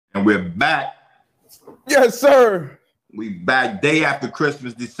And we're back. Yes, sir. We back day after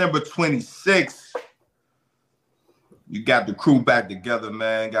Christmas, December 26th. You got the crew back together,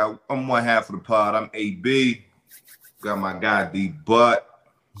 man. I'm one half of the pod. I'm AB. Got my guy D Butt.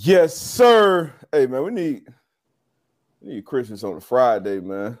 Yes, sir. Hey, man, we need Christmas on a Friday,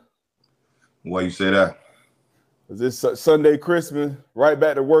 man. Why you say that? This Sunday Christmas, right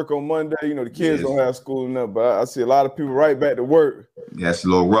back to work on Monday. You know, the kids don't have school enough, but I see a lot of people right back to work. Yeah, it's a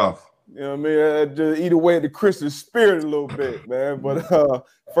little rough. You know what I mean? Just eat away at the Christmas spirit a little bit, man. But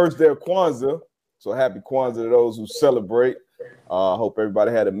first day of Kwanzaa, so happy Kwanzaa to those who celebrate. I hope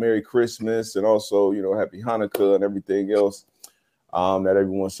everybody had a Merry Christmas and also, you know, happy Hanukkah and everything else that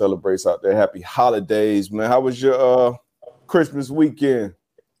everyone celebrates out there. Happy holidays, man. How was your Christmas weekend?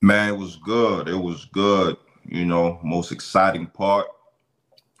 Man, it was good. It was good. You know, most exciting part,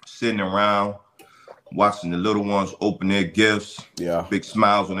 sitting around, watching the little ones open their gifts. Yeah. Big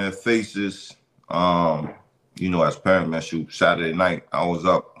smiles on their faces. You know, as parents, man, shoot, Saturday night, I was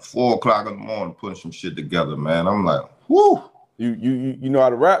up 4 o'clock in the morning putting some shit together, man. I'm like, whoo. You know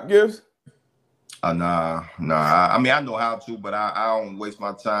how to wrap gifts? Nah. I mean, I know how to, but I don't waste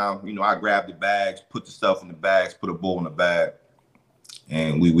my time. You know, I grab the bags, put the stuff in the bags, put a bowl in the bag,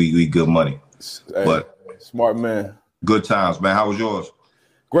 and we good money. Hey, but smart man. Good times, man. How was yours?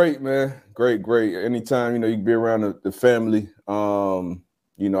 Great, man. Great. Anytime, you know, you can be around the family.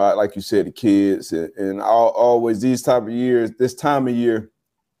 You know, like you said, the kids, and I'll always this time of year,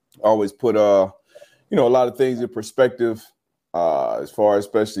 always put you know, a lot of things in perspective. As far as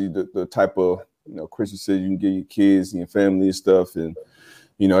especially the type of, you know, Christmases you can give your kids and your family and stuff, and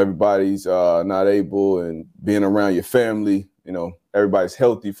you know, everybody's not able, and being around your family, you know, everybody's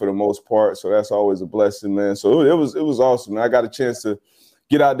healthy for the most part, so that's always a blessing, man. So it was awesome, man. I got a chance to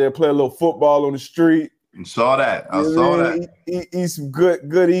get out there, play a little football on the street. You saw that. I saw that. Eat some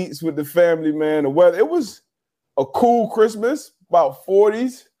good eats with the family, man. The weather, it was a cool Christmas, about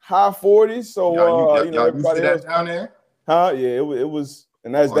 40s, high 40s. So you know, everybody else down there. Huh? Yeah, it was,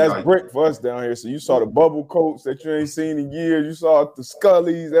 and that's brick for us down here. So you saw the bubble coats that you ain't seen in years. You saw the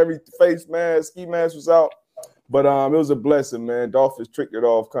Scullies, every face mask, ski mask was out. But it was a blessing, man. Dolphins tricked it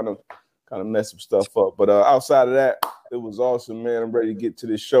off, kind of messed some stuff up. But outside of that, it was awesome, man. I'm ready to get to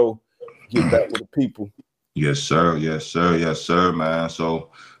this show, get back with the people. Yes, sir, man.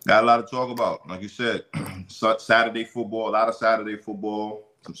 So got a lot to talk about. Like you said, Saturday football, a lot of Saturday football,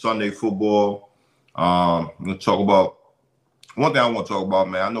 some Sunday football. I'm gonna talk about. One thing I want to talk about,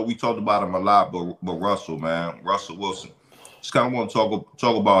 man, I know we talked about him a lot, but Russell, man, Russell Wilson. Just kind of want to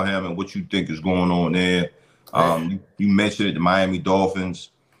talk about him and what you think is going on there. You mentioned it, the Miami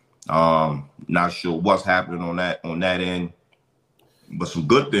Dolphins. Not sure what's happening on that end, but some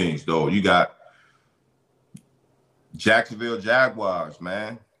good things though. You got Jacksonville Jaguars,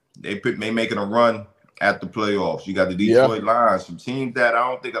 man. They making a run at the playoffs. You got the Detroit Lions, some teams that I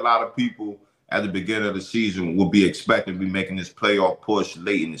don't think a lot of people at the beginning of the season will be expecting to be making this playoff push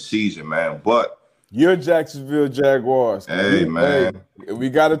late in the season, man. But you're Jacksonville Jaguars. Hey, man. Hey, we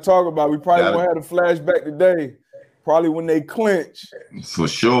got to talk about it. We probably won't have a flashback today. Probably when they clinch. For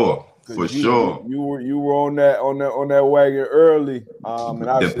sure. You were on that wagon early. And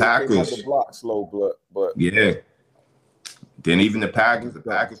the Packers the block slow, but yeah. Then even the Packers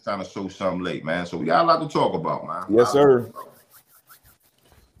trying to show something late, man. So we got a lot to talk about, man. Yes, sir.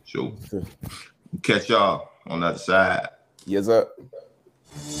 Sure. Catch y'all on the other side. Yes, sir.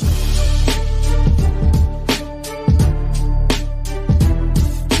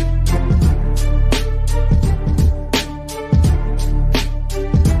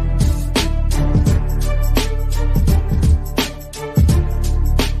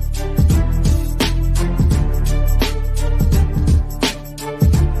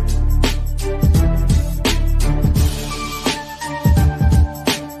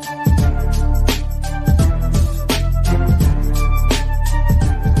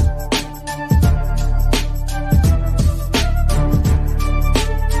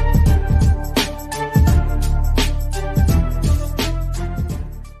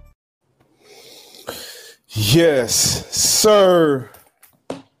 Yes, sir.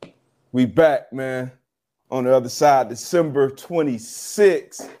 We back, man. On the other side, December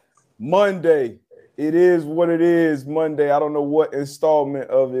 26th, Monday. It is what it is, Monday. I don't know what installment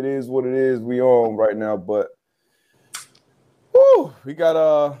of it is what it is we on right now, but we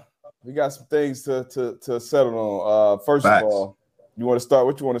got some things to settle on. First of all, you want to start?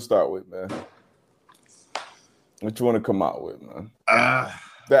 What you want to start with, man? What you want to come out with, man?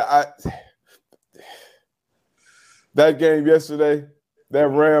 That game yesterday, that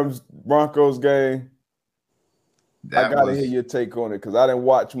Rams-Broncos game, I gotta hear your take on it because I didn't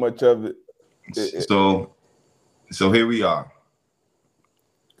watch much of it. So here we are.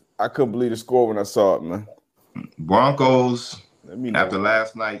 I couldn't believe the score when I saw it, man. Broncos, after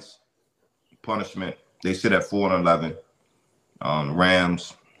last night's punishment, they sit at 4-11.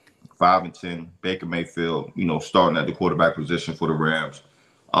 Rams, 5-10. Baker Mayfield, starting at the quarterback position for the Rams.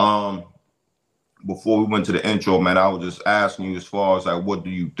 Before we went to the intro, man, I was just asking you as far as like, what do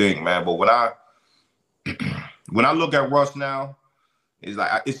you think, man? But when I look at Russ now, it's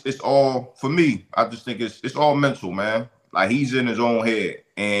like it's all for me. I just think it's all mental, man. Like he's in his own head,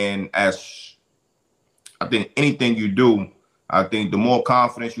 and as I think anything you do, I think the more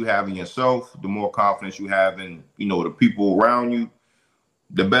confidence you have in yourself, the more confidence you have in the people around you,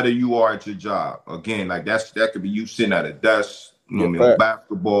 the better you are at your job. Again, like that could be you sitting at a desk,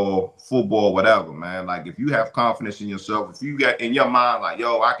 basketball, football, whatever, man. Like if you have confidence in yourself, if you got in your mind like,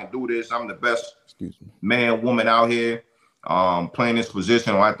 yo, I can do this, I'm the best man, woman out here, playing this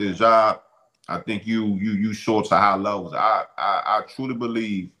position or at this job, I think you soar to high levels. I truly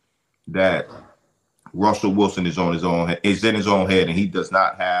believe that Russell Wilson is in his own head, and he does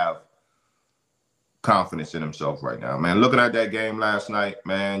not have confidence in himself right now, man. Looking at that game last night,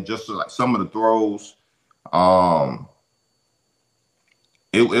 man, just like some of the throws,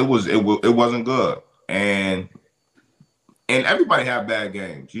 it wasn't good, and everybody have bad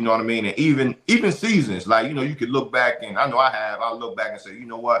games, you know what I mean? And even seasons, like you could look back, and I know I'll look back and say, you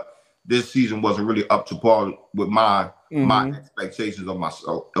know what, this season wasn't really up to par with my expectations of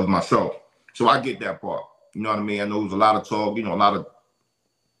myself. So I get that part, you know what I mean? I know there's a lot of talk, a lot of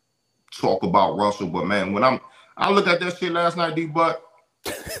talk about Russell, but man, when I look at that shit last night, D-Butt,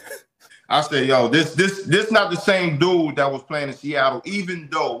 I say, yo, this not the same dude that was playing in Seattle, even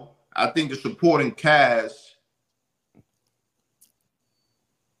though I think the supporting cast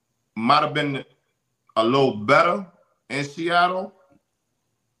might have been a little better in Seattle.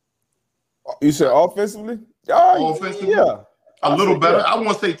 You said offensively? Offensively? Yeah. A little better. Yeah. I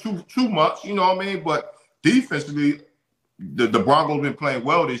won't say too much, you know what I mean? But defensively, the Broncos been playing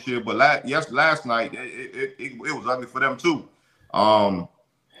well this year, but last night it was ugly for them too.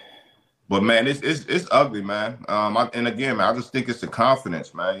 But man, it's ugly, man. And again, man, I just think it's the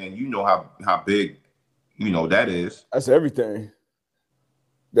confidence, man. And you know how big, that is. That's everything.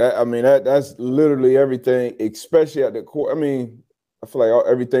 That's literally everything, especially at the court. I mean, I feel like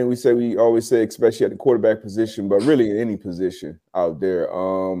everything we always say, especially at the quarterback position, but really in any position out there.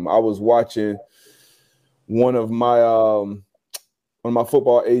 I was watching one of my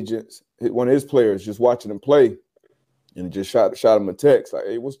football agents, one of his players, just watching him play, and just shot him a text like,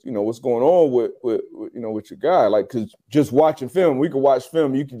 "Hey, what's going on with your guy?" Like, because just watching film, we can watch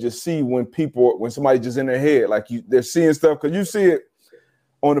film, you can just see when somebody just in their head, like they're seeing stuff, because you see it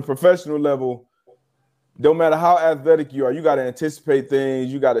on a professional level. No matter how athletic you are, you got to anticipate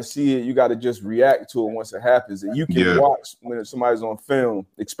things. You got to see it. You got to just react to it once it happens. And you can watch when somebody's on film,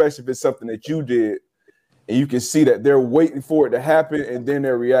 especially if it's something that you did, and you can see that they're waiting for it to happen, and then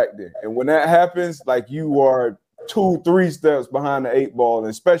they're reacting. And when that happens, like you are 2-3 steps behind the 8 ball, and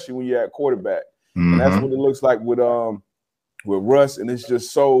especially when you're at quarterback. Mm-hmm. And that's what it looks like with Russ. And it's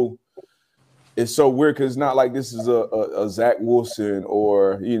just it's so weird, because it's not like this is a Zach Wilson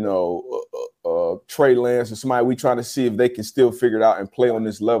or Trey Lance or somebody we trying to see if they can still figure it out and play on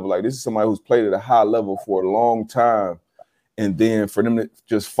this level. Like, this is somebody who's played at a high level for a long time, and then for them to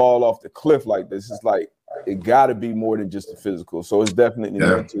just fall off the cliff like this, is like, it got to be more than just the physical. So it's definitely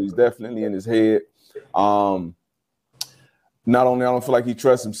mental. He's definitely in his head. Not only I don't feel like he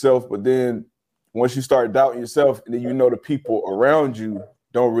trusts himself, but then once you start doubting yourself, and then the people around you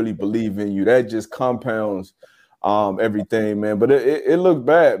don't really believe in you, that just compounds everything, man. But it looked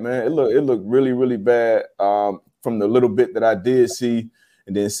bad, man. It looked really, really bad from the little bit that I did see,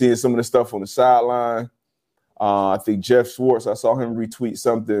 and then seeing some of the stuff on the sideline. I think Jeff Schwartz, I saw him retweet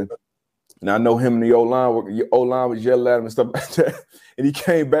something, and I know him and the O-line was yelling at him and stuff like that. And he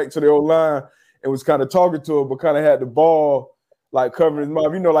came back to the O-line and was kind of talking to him, but kind of had the ball like covering his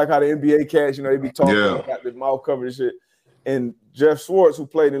mouth. Like how the NBA cats, they be talking, got the mouth covered and shit. And Jeff Schwartz, who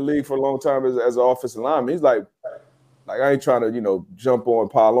played in the league for a long time as an offensive lineman, he's like I ain't trying to, jump on,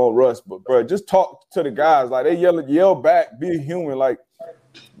 pile on Russ, but bro, just talk to the guys. Like, they yell back, be human. Like,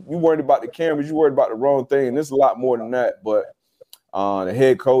 you worried about the cameras, you worried about the wrong thing. And there's a lot more than that. But the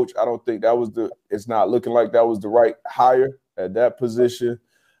head coach, I don't think it's not looking like that was the right hire at that position.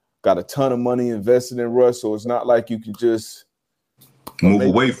 Got a ton of money invested in Russ, so it's not like you can just move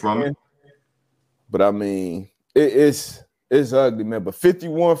away from it. But I mean, it's ugly, man. But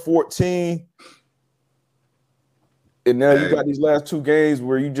 51-14, And now you got these last 2 games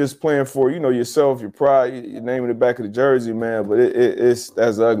where you just playing for, yourself, your pride, your name in the back of the jersey, man. But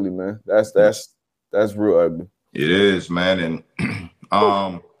that's ugly, man. That's real ugly. It is, man.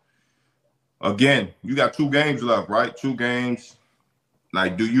 And again, you got 2 games left, right? 2 games.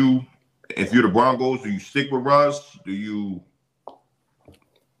 Like, if you're the Broncos, do you stick with Russ? Do you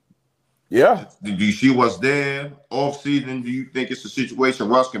see what's there off season? Do you think it's a situation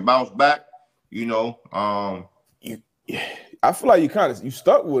Russ can bounce back? I feel like you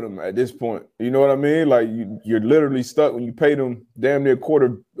stuck with him at this point. You know what I mean? Like you're literally stuck when you paid him damn near a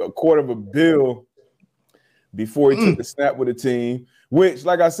quarter of a bill before he took the snap with the team. Which,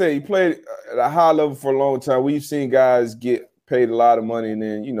 like I said, he played at a high level for a long time. We've seen guys get paid a lot of money and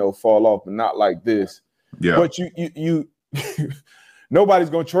then fall off, but not like this. Yeah. But you nobody's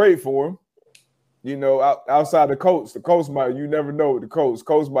gonna trade for him. Outside the Colts might, you never know what the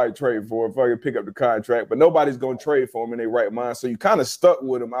Colts might trade for if I can pick up the contract, but nobody's going to trade for him in their right mind. So you kind of stuck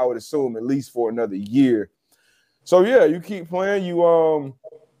with him, I would assume, at least for another year. So, yeah, you keep playing.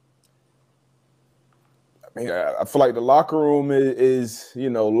 I feel like the locker room is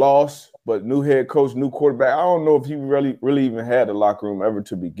lost, but new head coach, new quarterback. I don't know if he really even had the locker room ever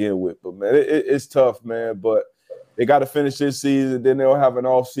to begin with, but, man, it's tough, man. But they got to finish this season. Then they'll have an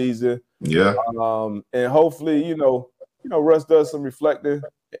off season. Yeah. And hopefully, Russ does some reflecting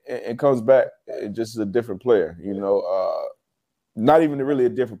and comes back and just is a different player, not even really a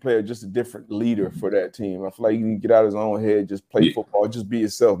different player, just a different leader for that team. I feel like you can get out of his own head, just play football, just be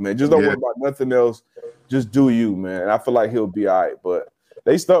yourself, man. Just don't worry about nothing else. Just do you, man. And I feel like he'll be all right, but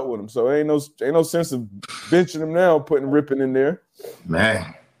they stuck with him. So ain't no sense of benching him now, putting Rippon in there.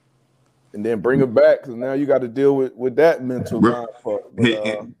 Man. And then bring him back because now you got to deal with that mental part.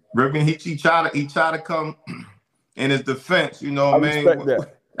 Rippon, he try to come in his defense, I respect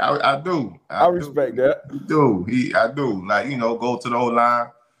that. I do. I respect that. I do. Like, go to the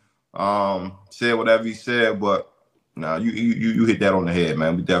O-line, say whatever he said, but no, you hit that on the head,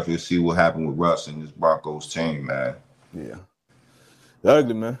 man. We definitely see what happened with Russ and this Broncos team, man. Yeah.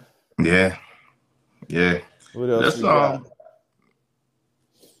 Ugly, man. Yeah. What else you got?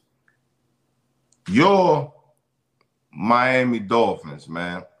 Your Miami Dolphins,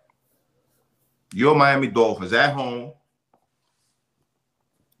 man. Your Miami Dolphins at home,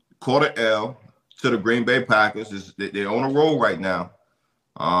 quarter L to the Green Bay Packers. They're on a roll right now.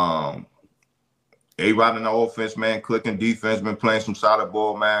 A-Rod in the offense, man, clicking defense, been playing some solid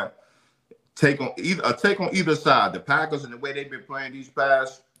ball, man. Take on either side. The Packers and the way they've been playing these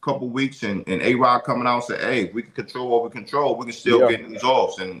past couple weeks, and A-Rod coming out and say, hey, if we can control what we control, we can still get these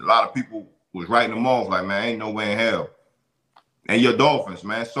offs. And a lot of people was writing them off like, man, ain't no way in hell. And your Dolphins,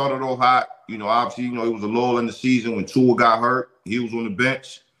 man, started off hot. Obviously, it was a lull in the season when Tua got hurt. He was on the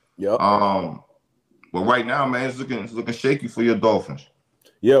bench. Yep. But right now, man, it's looking shaky for your Dolphins.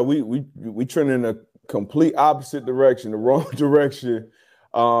 Yeah, we trending in a complete opposite direction, the wrong direction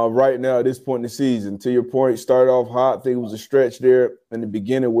right now at this point in the season. To your point, started off hot. I think it was a stretch there in the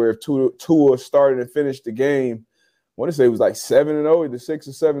beginning where if Tua started and finished the game, I want to say it was like 7-0, either 6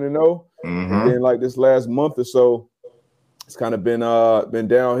 or 7-0. Mm-hmm. And then like this last month or so, it's kind of been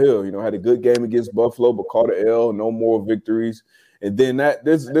downhill. Had a good game against Buffalo, but caught an L, no more victories. And then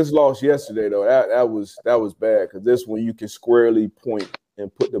this loss yesterday though, that was bad because this one you can squarely point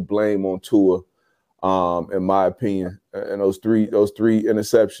and put the blame on Tua, in my opinion. And those three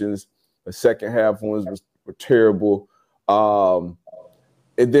interceptions, the second half ones were terrible. And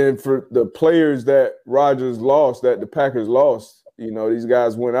then for the players that Rodgers lost, that the Packers lost, these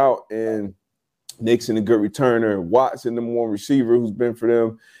guys went out and Nixon a good returner, Watson number one receiver who's been for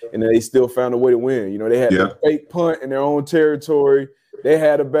them, and they still found a way to win. They had a fake punt in their own territory. They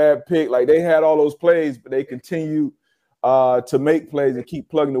had a bad pick. Like they had all those plays, but they continued to make plays and keep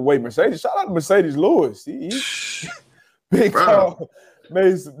plugging away. Mercedes, shout out to Mercedes Lewis. He big call.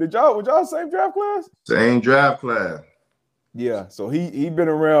 Would y'all same draft class? Same draft class. Yeah, so he been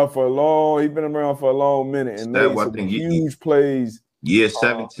around for a long minute and made some huge plays. Year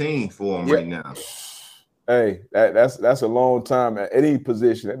 17 for him right now. Hey, that's a long time at any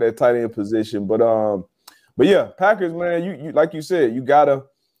position, at that tight end position. But yeah, Packers, man, you like you said, you gotta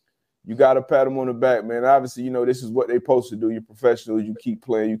pat them on the back, man. Obviously, this is what they're supposed to do. You're professionals, you keep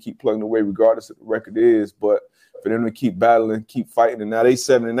playing, you keep plugging away, regardless of the record is. But for them to keep battling, keep fighting, and now they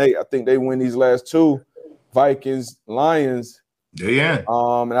 7-8. I think they win these last two, Vikings, Lions. Yeah.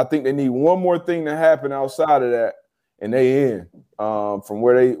 And I think they need one more thing to happen outside of that, and they in. From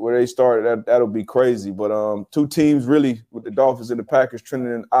where they started, that'll be crazy. But two teams really with the Dolphins and the Packers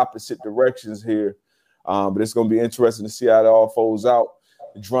trending in opposite directions here. But it's going to be interesting to see how it all folds out.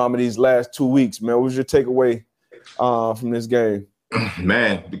 The drama these last 2 weeks, man. What was your takeaway from this game?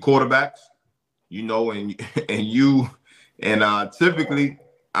 Man, the quarterbacks, and you and typically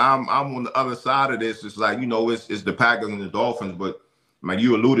I'm on the other side of this. It's like, it's the Packers and the Dolphins, but like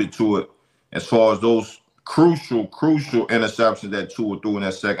you alluded to it, as far as those crucial interceptions that Tua threw in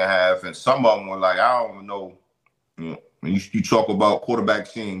that second half, and some of them were like, I don't even know. When you talk about quarterback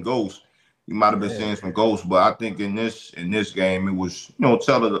seeing ghosts, you might have been seeing some ghosts, but I think in this game it was,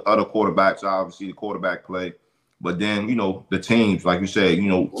 tell the other quarterbacks, obviously the quarterback play, but then the teams, like you said,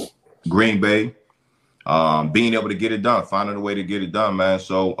 Green Bay, being able to get it done, finding a way to get it done, man.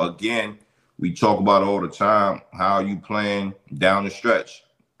 So again, we talk about it all the time, how you playing down the stretch,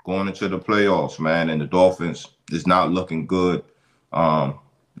 going into the playoffs, man, and the Dolphins is not looking good. It's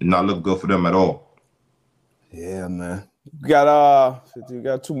not looking good for them at all. Yeah, man. We got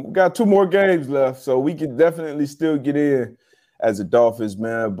two more games left, so we can definitely still get in as a Dolphins,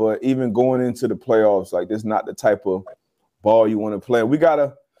 man. But even going into the playoffs, like, this is not the type of ball you want to play. We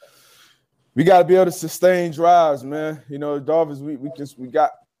gotta be able to sustain drives, man. The Dolphins, we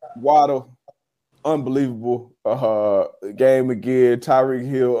got Waddle, unbelievable game again. Tyreek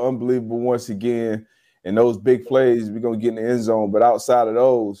Hill, unbelievable once again. And those big plays, we're going to get in the end zone. But outside of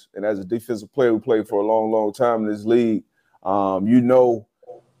those, and as a defensive player who played for a long, long time in this league, how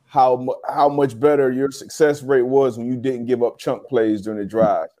much better your success rate was when you didn't give up chunk plays during the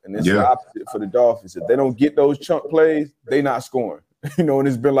drive. And it's the opposite for the Dolphins. If they don't get those chunk plays, they're not scoring. And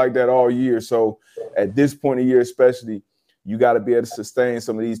it's been like that all year. So at this point in the year especially, you got to be able to sustain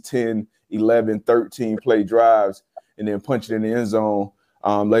some of these 10, 11, 13 play drives and then punch it in the end zone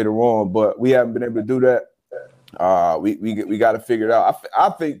later on, but we haven't been able to do that. We got to figure it out. I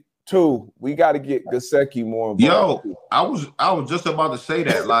think too, we got to get Gesicki more involved. Yo, I was just about to say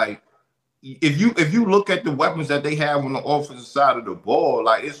that. Like, if you look at the weapons that they have on the offensive side of the ball,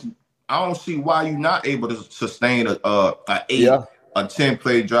 like, I don't see why you're not able to sustain a 10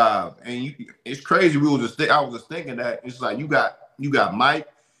 play drive. And it's crazy. I was just thinking that it's like you got Mike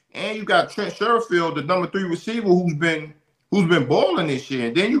and you got Trent Sherfield, the number 3 receiver, who's been balling this year,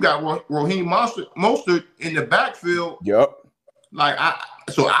 and then you got Raheem Mostert in the backfield. Yep. Like,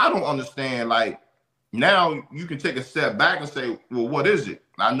 so I don't understand. Like, now you can take a step back and say, well, what is it?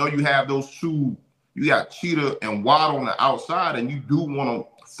 I know you have those two. You got Cheetah and Waddle on the outside, and you do want to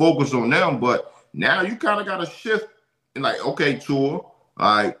focus on them, but now you kind of got to shift and like, okay, Tua,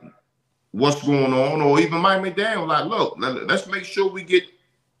 like, what's going on? Or even Mike McDaniel, like, look, let's make sure we get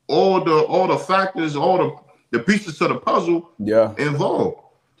all the factors, all the pieces to the puzzle involved.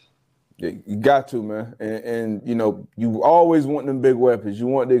 Yeah, you got to, man. And you always want them big weapons. You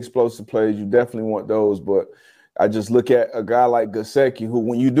want the explosive plays. You definitely want those. But I just look at a guy like Gesicki, who,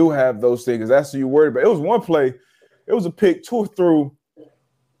 when you do have those things, that's what you're worried about. It was one play. It was a pick, Tua through,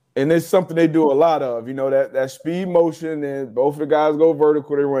 and it's something they do a lot of. That speed motion, and both of the guys go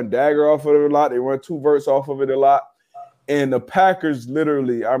vertical. They run dagger off of it a lot. They run two verts off of it a lot. And the Packers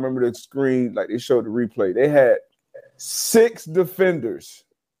literally, I remember the screen, like they showed the replay. They had 6 defenders,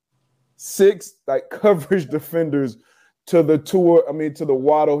 6 like coverage defenders to the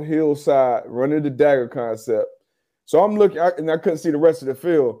Waddle Hill side, running the dagger concept. So I'm looking, and I couldn't see the rest of the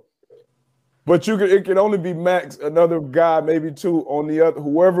field. But it could only be max another guy, maybe 2 on the other,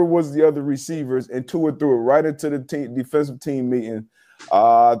 whoever was the other receivers, and Tua threw it right into the defensive team meeting.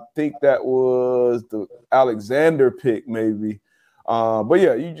 I think that was the Alexander pick, maybe. But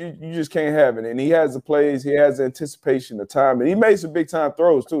yeah, you just can't have it. And he has the plays, he has the anticipation, the time, and he made some big time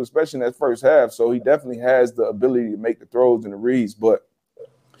throws too, especially in that first half. So he definitely has the ability to make the throws and the reads. But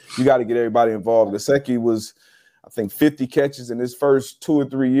you got to get everybody involved. Gesicki was, I think, 50 catches in his first 2 or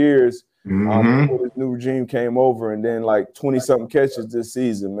 3 years before this new regime came over, and then like 20-something catches this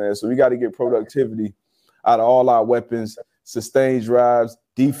season, man. So we got to get productivity out of all our weapons. Sustain drives,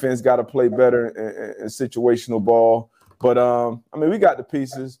 defense got to play better in situational ball. But, we got the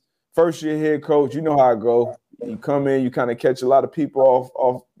pieces. First year head coach, you know how I go. You come in, you kind of catch a lot of people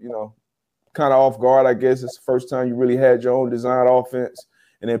off, kind of off guard, I guess. It's the first time you really had your own design offense.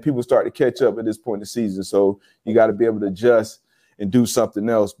 And then people start to catch up at this point in the season. So you got to be able to adjust and do something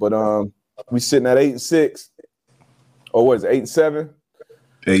else. But we sitting at 8-6. Or what is it, 8-7?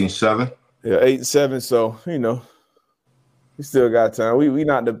 8-7. Yeah, 8-7. So, we still got time. We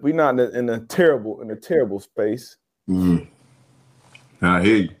not in a terrible space. I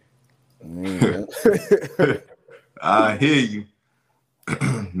hear you. I hear you.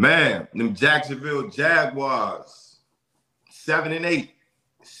 Man, them Jacksonville Jaguars, 7-8.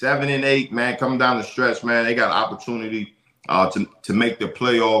 7-8, man, coming down the stretch, man. They got an opportunity to make the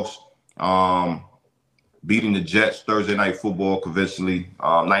playoffs. Beating the Jets Thursday Night Football convincingly,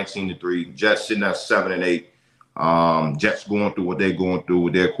 19-3. Jets sitting at 7-8. Jets going through what they're going through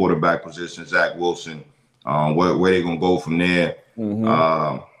with their quarterback position, Zach Wilson. Where they're gonna go from there.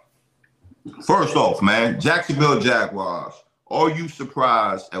 Mm-hmm. First off, man, Jacksonville Jaguars. Are you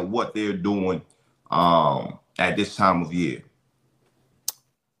surprised at what they're doing at this time of year?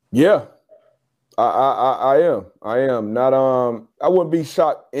 Yeah, I am not. I wouldn't be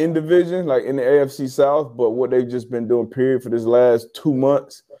shocked in division, like in the AFC South, but what they've just been doing, period, for this last 2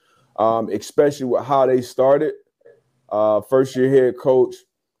 months, especially with how they started. First year head coach,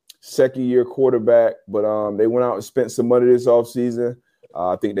 second year quarterback, but they went out and spent some money this offseason.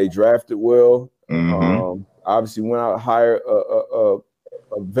 I think they drafted well. Mm-hmm. Obviously went out and hired a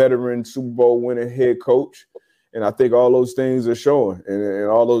veteran Super Bowl winning head coach. And I think all those things are showing, and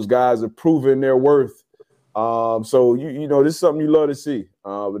all those guys are proving their worth. So you know, this is something you love to see.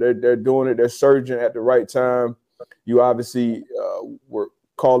 But they're doing it. They're surging at the right time. You obviously were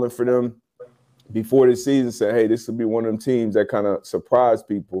calling for them before the season. Said, hey, this could be one of them teams that kind of surprise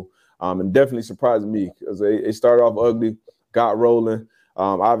people, and definitely surprised me because they started off ugly, got rolling.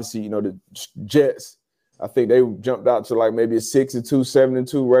 Obviously, you know, the Jets. I think they jumped out to like maybe a 6-2,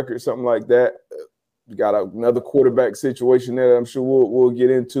 7-2 record, something like that. You got another quarterback situation there that I'm sure we'll get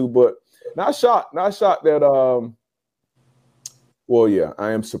into, but not shocked that well, yeah,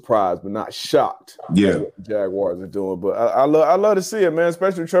 I am surprised, but not shocked. Yeah, what the Jaguars are doing. But I love to see it, man,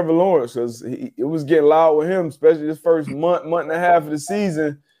 especially Trevor Lawrence, because it was getting loud with him, especially this first month and a half of the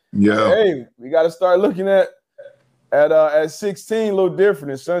season. Yeah. Hey, we got to start looking at 16 a little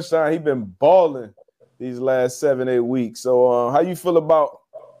different. In Sunshine, he's been balling these last 7-8 weeks. So how you feel about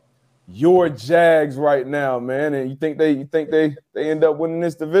your Jags right now, man? And you think they end up winning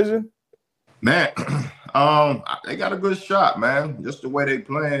this division? Man, they got a good shot, man. Just the way they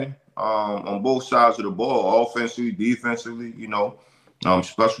playing on both sides of the ball, offensively, defensively, you know.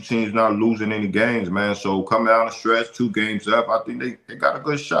 Special teams not losing any games, man. So coming down the stretch, 2 games up, I think they got a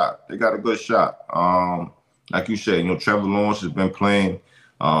good shot. They got a good shot. Like you said, you know, Trevor Lawrence has been playing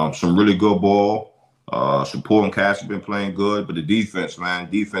some really good ball. Supporting cast has been playing good, but the defense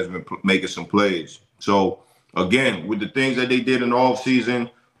has been making some plays. So, again, with the things that they did in the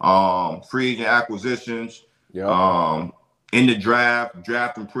offseason, free agent acquisitions, in the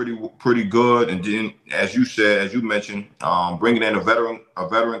drafting pretty good, and then, as you mentioned, bringing in a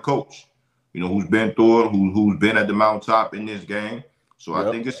veteran coach, you know, who's been through it, who's been at the mountaintop in this game. So I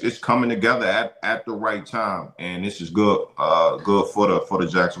think it's coming together at the right time, and this is good for the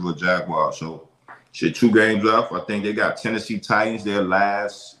Jacksonville Jaguars. So. Shit, 2 games left. I think they got Tennessee Titans their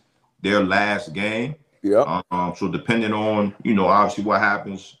last game. Yeah. So depending on, you know, obviously what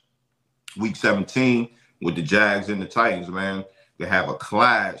happens week 17 with the Jags and the Titans, man, they have a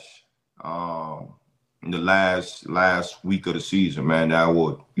clash in the last week of the season, man. That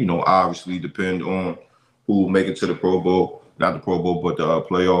would, you know, obviously depend on who will make it to the Pro Bowl, not the Pro Bowl, but the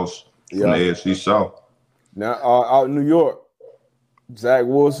playoffs from the AFC South. Now out in New York, Zach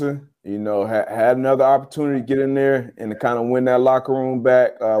Wilson, you know, had another opportunity to get in there and to kind of win that locker room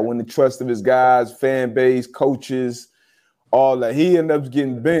back, win the trust of his guys, fan base, coaches, all that. He ended up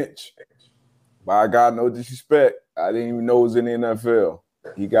getting benched. By God, no disrespect. I didn't even know it was in the NFL.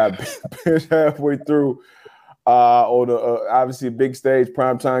 He got benched halfway through on obviously a big stage,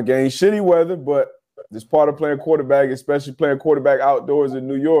 primetime game. Shitty weather, but it's part of playing quarterback, especially playing quarterback outdoors in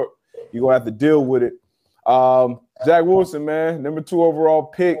New York. You're going to have to deal with it. Zach Wilson, man, number 2 overall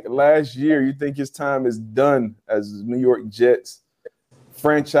pick last year. You think his time is done as New York Jets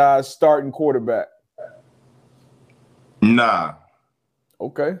franchise starting quarterback? Nah.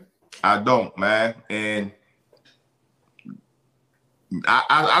 Okay. I don't, man. And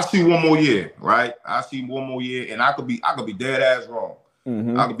I see one more year, right? I see one more year, and I could be dead ass wrong.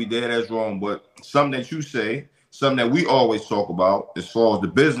 Mm-hmm. I could be dead ass wrong, but something that you say, something that we always talk about as far as the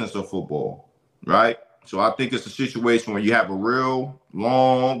business of football, right? So I think it's a situation where you have a real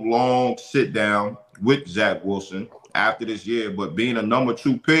long sit down with Zach Wilson after this year. But being a number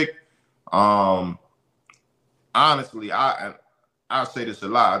 2 pick, honestly, I say this a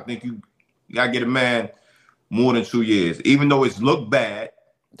lot. I think you gotta get a man more than 2 years, even though it's looked bad.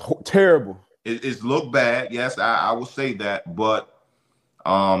 Terrible. It's looked bad. Yes, I will say that. But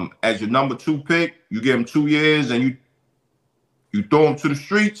as your number 2 pick, you give him 2 years and you throw him to the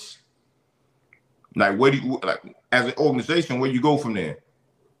streets. Like, where do you, like, as an organization, where you go from there?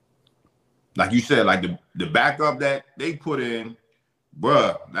 Like you said, like the backup that they put in,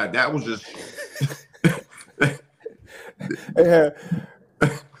 bruh, like that was just.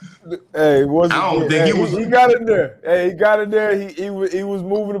 Hey, he got in there. Hey, he got in there. He was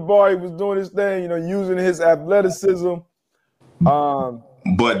moving the ball. He was doing his thing. You know, using his athleticism.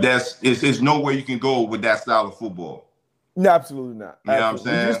 But it's nowhere you can go with that style of football. No, absolutely not. You know what I'm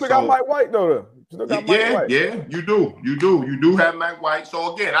saying? You still got Mike White though. You still got Mike White. Yeah, you do have Mike White.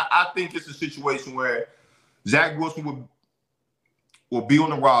 So again, I think it's a situation where Zach Wilson will be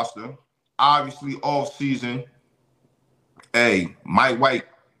on the roster. Obviously, all season. Hey, Mike White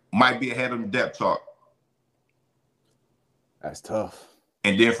might be ahead of the depth chart. That's tough.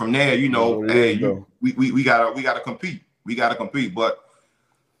 And then from there, we gotta compete. We gotta compete. But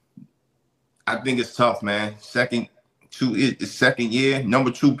I think it's tough, man. Second year,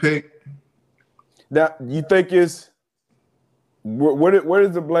 number 2 pick. Now, you think it's where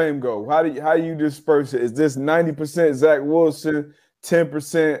does the blame go? How do you disperse it? Is this 90% Zach Wilson,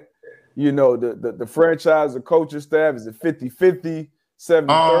 10%? The franchise, the coaching staff, is it 50-50,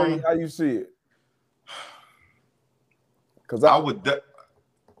 70-30? How you see it? Because I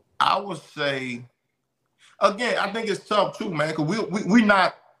would say, again, I think it's tough too, man. Because we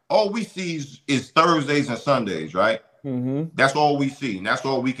not all we see is Thursdays and Sundays, right? Mm-hmm. That's all we see, and that's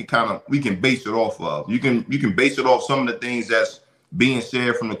all we can base it off of. You can base it off some of the things that's being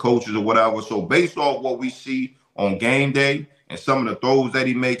said from the coaches or whatever. So based off what we see on game day and some of the throws that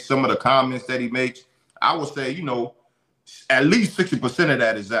he makes, some of the comments that he makes, I would say, at least 60% of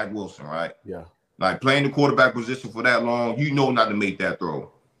that is Zach Wilson, right? Yeah. Like playing the quarterback position for that long, not to make that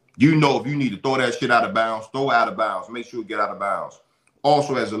throw. If you need to throw that shit out of bounds, throw out of bounds. Make sure you get out of bounds.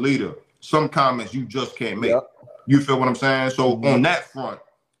 Also, as a leader, some comments you just can't make. Yep. You feel what I'm saying? So on that front,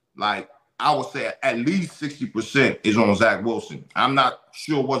 like I would say at least 60% is on Zach Wilson. I'm not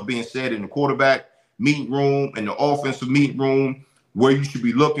sure what's being said in the quarterback meeting room and the offensive meeting room, where you should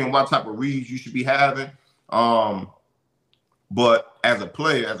be looking, what type of reads you should be having. But as a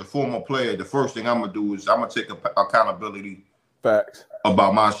player, as a former player, the first thing I'm gonna do is I'm gonna take accountability. Facts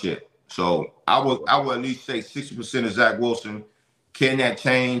about my shit. So I would at least say 60% of Zach Wilson. Can that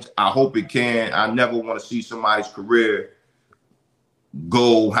change? I hope it can. I never want to see somebody's career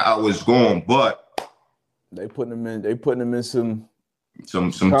go how it's going, but they putting him in some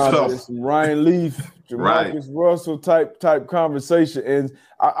tough, some Ryan Leaf, Jamarcus Russell type conversation. And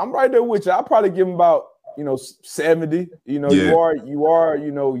I'm right there with you. I'll probably give him about 70. You are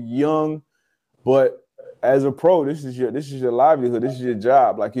young, but as a pro, this is your livelihood. This is your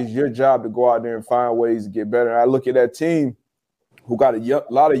job. Like, it's your job to go out there and find ways to get better. And I look at that team who got a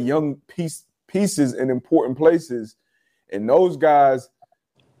lot of young pieces in important places, and those guys,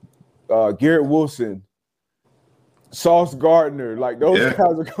 Garrett Wilson, Sauce Gardner, like those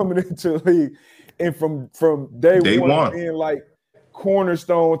guys are coming into the league, and from day one being like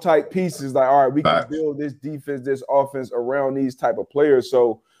cornerstone type pieces. Like, all right, we can build this defense, this offense around these type of players.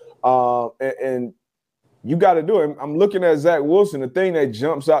 So, and you got to do it. I'm looking at Zach Wilson. The thing that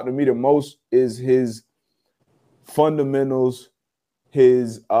jumps out to me the most is his fundamentals,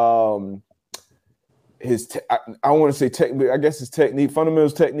 his I want to say technique. I guess his technique,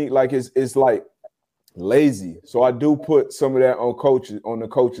 fundamentals technique, like it's like lazy. So I do put some of that on the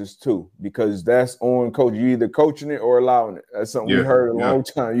coaches too, because that's on coach. You either coaching it or allowing it. That's something we heard a long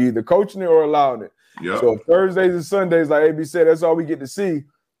time. You either coaching it or allowing it. Yep. So Thursdays and Sundays, like AB said, that's all we get to see.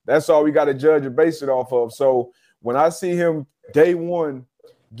 That's all we got to judge and base it off of. So when I see him day one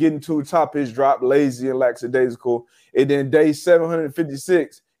getting to the top of his drop, lazy and lackadaisical, and then day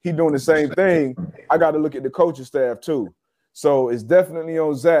 756, he doing the same thing, I got to look at the coaching staff too. So it's definitely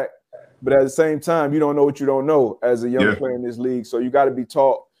on Zach, but at the same time, you don't know what you don't know as a young player in this league. So you got to be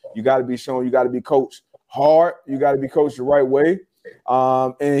taught, you got to be shown, you got to be coached hard, you got to be coached the right way,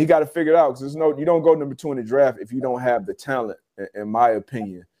 and he got to figure it out, because you don't go number 2 in the draft if you don't have the talent, in my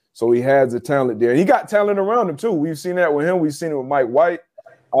opinion. So he has the talent there. And he got talent around him too. We've seen that with him. We've seen it with Mike White.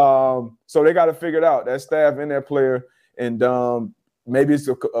 So they got to figure it out, that staff and that player. And maybe it's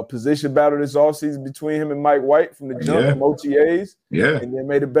a position battle this offseason between him and Mike White from the jump, from OTAs. Yeah. And then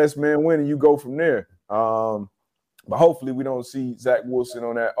may the best man win, and you go from there. But hopefully we don't see Zach Wilson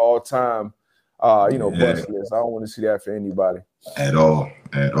on that all-time, bust list. I don't want to see that for anybody. At all.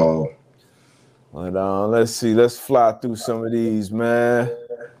 But let's see. Let's fly through some of these, man.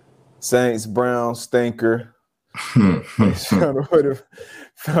 Saints, Browns, stinker. found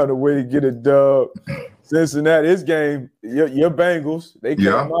a way to get a dub. Cincinnati, his game, your Bengals, they came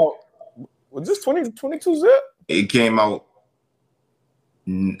out. Was this 22 zip? It came out.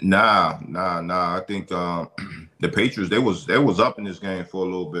 Nah. I think the Patriots, they was up in this game for a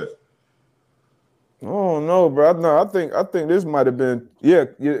little bit. Oh no, bro. No, I think this might have been. Yeah.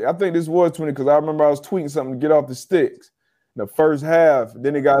 I think this was 20, because I remember I was tweeting something to get off the sticks. The first half,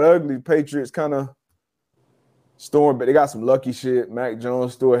 then it got ugly. Patriots kind of stormed, but they got some lucky shit. Mac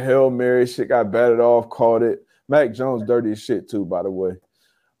Jones threw a Hail Mary, shit got batted off, caught it. Mac Jones dirty as shit too, by the way.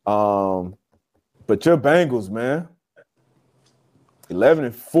 But your Bengals, man,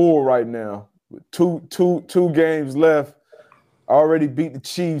 11-4 right now with two games left. Already beat the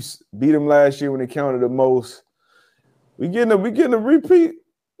Chiefs. Beat them last year when they counted the most. We getting a repeat.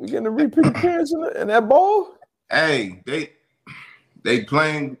 We getting a repeat appearance in that ball. Hey, they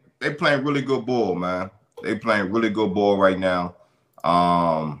playing really good ball, man. They playing really good ball right now.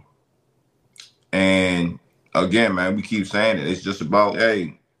 And again, man, we keep saying it. It's just about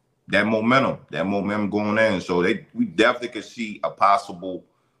that momentum going in. So we definitely could see a possible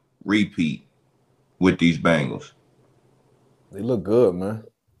repeat with these Bengals. They look good, man.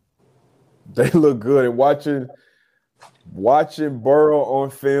 They look good. And watching Burrow on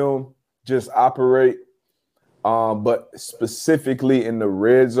film just operate, but specifically in the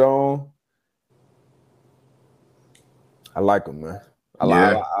red zone, I like him, man.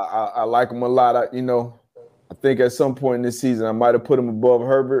 I like him a lot. I think at some point in this season I might have put him above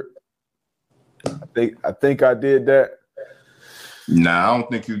Herbert. I think I did that. Nah, I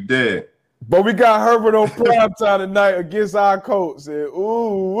don't think you did. But we got Herbert on primetime tonight against our Colts. And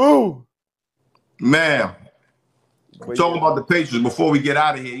ooh. Man, talking about the Patriots before we get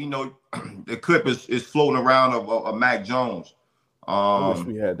out of here, the clip is floating around of Mac Jones. I wish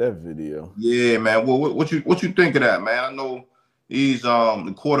we had that video. Yeah, man. Well, what you think of that, man? I know these the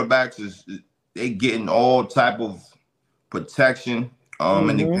quarterbacks they getting all type of protection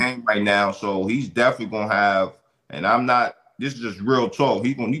in the game right now. So he's definitely gonna have, and I'm not. This is just real talk.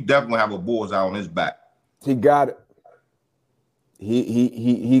 He definitely gonna have a bullseye on his back. He got it.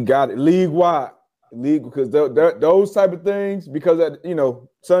 He got it league-wide. Because those type of things, because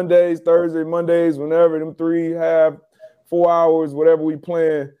Sundays, Thursday, Mondays, whenever them 3.5, 4 hours, whatever we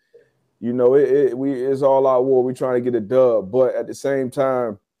playing, it's all out war. We trying to get a dub, but at the same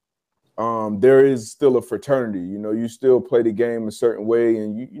time, there is still a fraternity. You still play the game a certain way,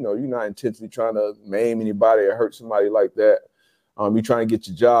 and you're not intentionally trying to maim anybody or hurt somebody like that. You're trying to get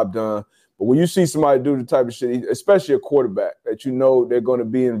your job done. But when you see somebody do the type of shit, especially a quarterback, that they're going to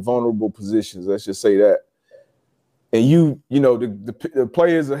be in vulnerable positions, let's just say that, and the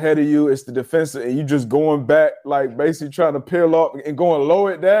players ahead of you, it's the defensive, and you just going back, like basically trying to peel up and going low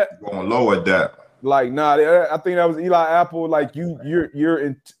at that. Like, nah, I think that was Eli Apple. Like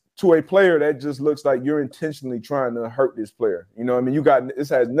you're to a player that just looks like you're intentionally trying to hurt this player. This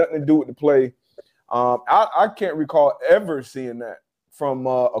has nothing to do with the play. I can't recall ever seeing that from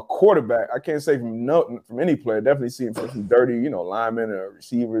a quarterback. I can't say from any player. Definitely seeing from some dirty, linemen or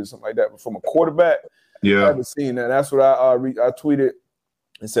receivers, something like that. But from a quarterback, I haven't seen that. That's what I tweeted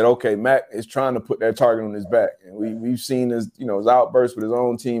and said, okay, Mac is trying to put that target on his back. And we've seen his outbursts with his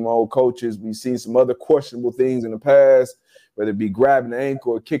own team, old coaches. We've seen some other questionable things in the past, whether it be grabbing the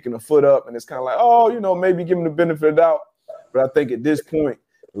ankle or kicking the foot up. And it's kind of like, maybe give him the benefit of the doubt. But I think at this point,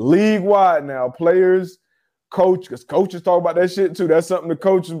 league-wide now, players, because coaches talk about that shit too. That's something the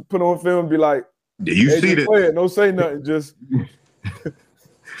coaches put on film and be like, "Do you see that? Don't say nothing. Just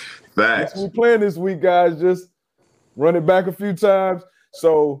facts. We're playing this week, guys. Just run it back a few times."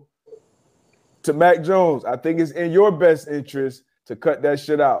 So to Mac Jones, I think it's in your best interest to cut that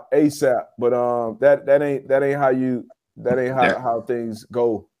shit out ASAP. But that ain't how things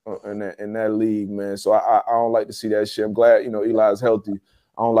go in that league, man. So I don't like to see that shit. I'm glad Eli's healthy.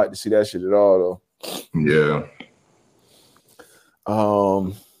 I don't like to see that shit at all, though. Yeah.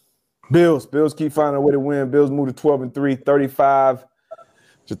 Bills keep finding a way to win. Bills move to 12-3,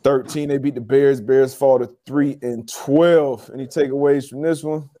 35-13. They beat the Bears. Bears fall to 3-12. Any takeaways from this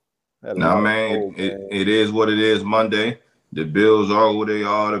one? Man, it is what it is. Monday, the Bills are who they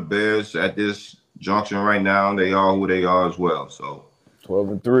are. The Bears at this junction right now, they are who they are as well. So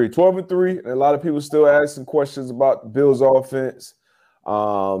 12-3, and a lot of people still asking questions about the Bills' offense.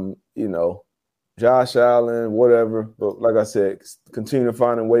 Josh Allen, whatever. But like I said, continue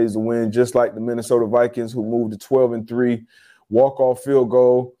finding ways to win, just like the Minnesota Vikings, who moved to 12-3, walk-off field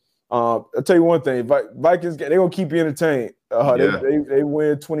goal. I'll tell you one thing, Vikings, they're going to keep you entertained. They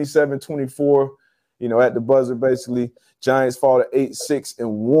win 27-24, at the buzzer, basically. Giants fall to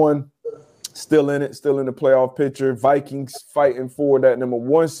 8-6-1. Still in it, still in the playoff picture. Vikings fighting for that number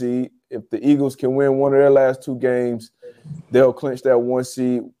 1 seed. If the Eagles can win one of their last 2 games, they'll clinch that 1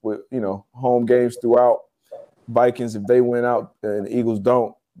 seed with, home games throughout. Vikings, if they win out and the Eagles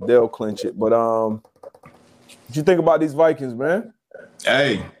don't, they'll clinch it. But what you think about these Vikings, man?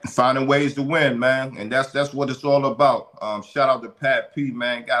 Hey, finding ways to win, man. And that's what it's all about. Shout out to Pat P,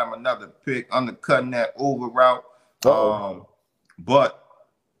 man. Got him another pick, undercutting that over route. But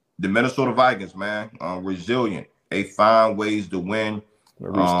the Minnesota Vikings, man, resilient. They find ways to win.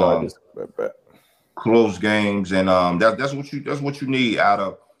 Restart this. Close games, and that's what you need out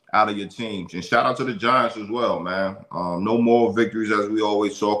of out of your teams. And shout out to the Giants as well, man. No more victories as we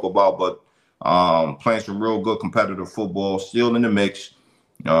always talk about, but playing some real good competitive football, still in the mix.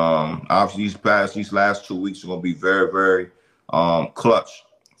 Obviously, these last 2 weeks are going to be very, very clutch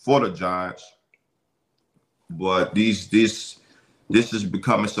for the Giants. But this is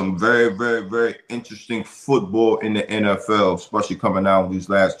becoming some very, very, very interesting football in the NFL, especially coming out these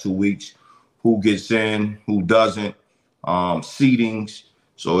last 2 weeks. Who gets in, who doesn't, seedings.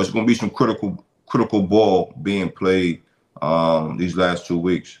 So it's going to be some critical ball being played these last 2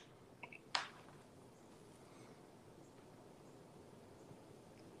 weeks.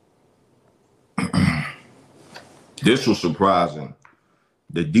 This was surprising.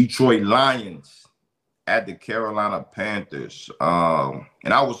 The Detroit Lions at the Carolina Panthers.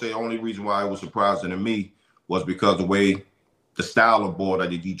 And I would say the only reason why it was surprising to me was because the way the style of ball that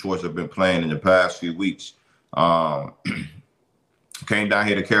the Detroits have been playing in the past few weeks. Came down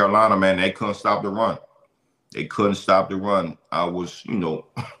here to Carolina, man. They couldn't stop the run. They couldn't stop the run. I was,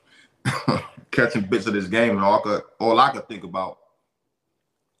 catching bits of this game, and all I could think about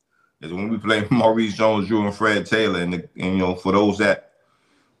is when we play Maurice Jones-Drew and Fred Taylor. And for those that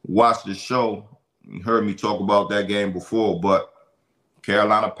watch the show, you heard me talk about that game before, but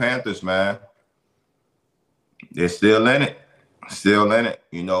Carolina Panthers, man, they're still in it. Still in it.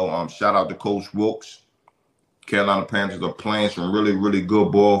 Shout out to Coach Wilkes. Carolina Panthers are playing some really, really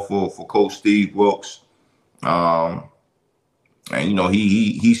good ball for Coach Steve Wilkes. And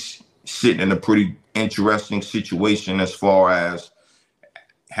he's sitting in a pretty interesting situation as far as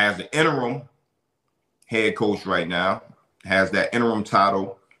has the interim head coach right now, has that interim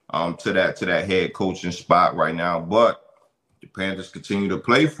title to that head coaching spot right now. But the Panthers continue to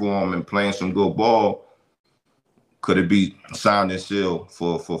play for him and playing some good ball. Could it be signed and sealed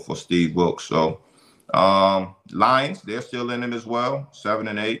for Steve Wilkes? So Lions, they're still in it as well,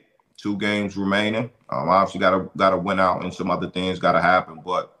 7-8, 2 games remaining. Obviously gotta win out and some other things gotta happen.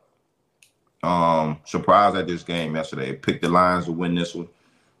 But surprised at this game yesterday. Picked the Lions to win this one.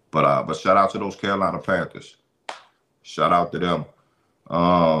 But shout out to those Carolina Panthers. Shout out to them.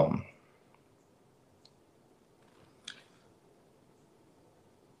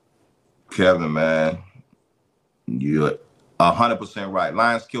 Kevin, man, you're 100% right.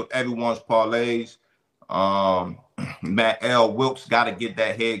 Lions killed everyone's parlays. Matt L. Wilkes got to get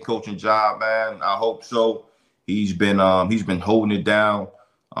that head coaching job, man. I hope so. He's been holding it down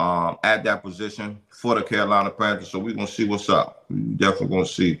at that position for the Carolina Panthers. So we're gonna see what's up. We definitely gonna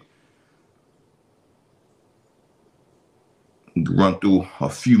see. Run through a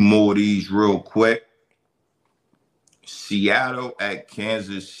few more of these real quick. Seattle at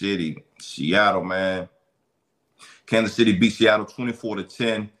Kansas City. Seattle, man. Kansas City beat Seattle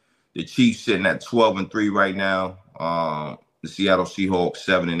 24-10. The Chiefs sitting at 12-3 right now. The Seattle Seahawks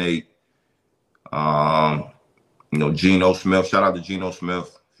 7-8. Geno Smith. Shout out to Geno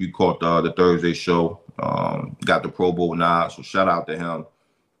Smith. If you caught the Thursday show, got the Pro Bowl nod, so shout out to him.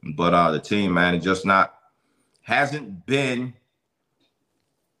 But the team, man, it just hasn't been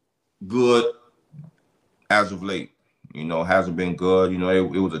good as of late. Hasn't been good.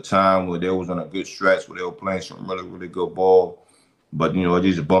 It was a time where they was on a good stretch where they were playing some really, really good ball. But, it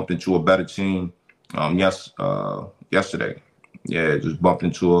just bumped into a better team yesterday. Yeah, just bumped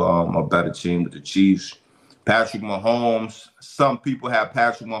into a better team with the Chiefs. Patrick Mahomes. Some people have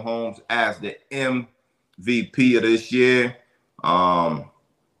Patrick Mahomes as the MVP of this year. But,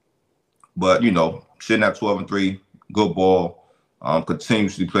 sitting at 12-3, good ball.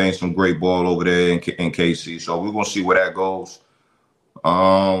 Continuously playing some great ball over there in KC. So we're going to see where that goes.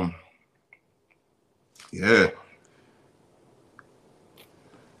 Yeah.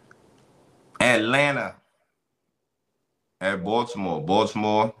 Atlanta at Baltimore.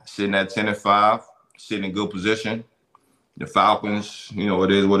 Baltimore sitting at 10-5, sitting in good position. The Falcons,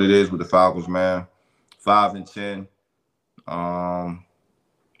 it is what it is with the Falcons, man. 5-10.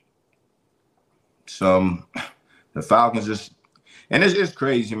 The Falcons just, and it's just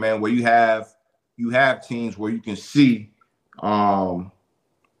crazy, man, where you have teams where you can see where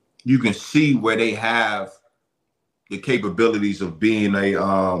they have the capabilities of being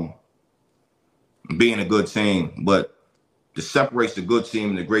a good team. But that separates the good team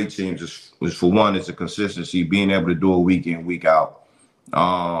and the great teams is for one, it's a consistency, being able to do it week in, week out.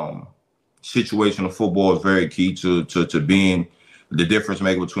 Situational football is very key to being the difference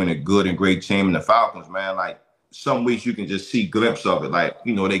maker between a good and great team. And the Falcons, man, like some weeks you can just see glimpses of it. Like,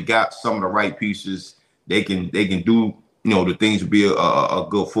 they got some of the right pieces. They can do, the things to be a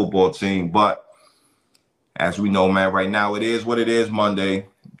good football team. But as we know, man, right now it is what it is Monday.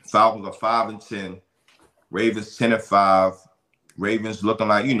 Falcons are 5-10. Ravens 10-5. Ravens looking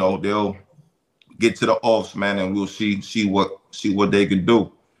like, they'll get to the offs, man, and we'll see what they can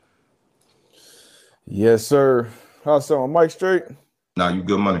do. Yes, sir. How's on Mike straight? Nah, you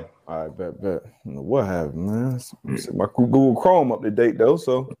good money. All right, bet. I don't know what happened, man. My Google Chrome up to date though,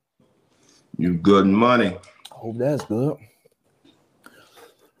 so you good money. Hope that's good.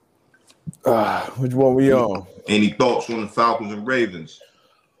 Which one we on? Any thoughts on the Falcons and Ravens?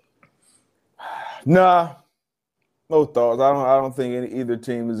 Nah, no thoughts. I don't think either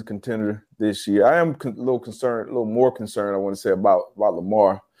team is a contender this year. I am a little more concerned. I want to say about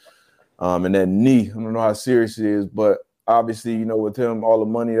Lamar, and that knee. I don't know how serious it is, but obviously, with him, all the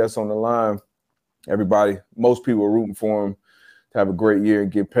money that's on the line, most people are rooting for him to have a great year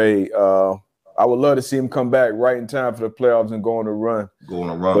and get paid. I would love to see him come back right in time for the playoffs and go on a run. But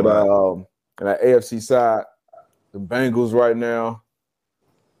on the AFC side, the Bengals right now,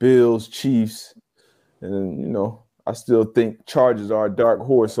 Bills, Chiefs, and I still think Chargers are a dark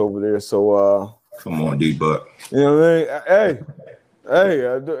horse over there. So come on, D-Buck. You know what I mean?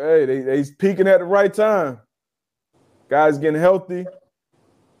 Hey, they peaking at the right time. Guys getting healthy.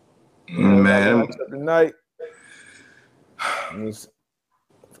 Man, tonight.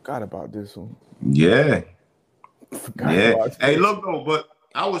 Forgot about this one. Yeah. Hey, look though, but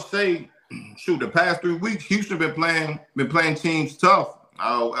I would say, the past 3 weeks, Houston been playing teams tough.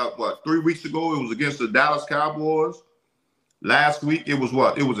 3 weeks ago it was against the Dallas Cowboys. Last week it was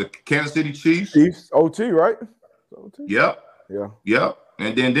what? It was a Kansas City Chiefs. Chiefs OT, right? OT? Yep. Yeah. Yep.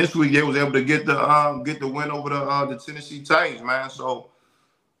 And then this week they was able to get the win over the Tennessee Titans, man. So,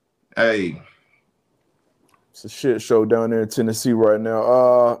 hey, it's a shit show down there in Tennessee right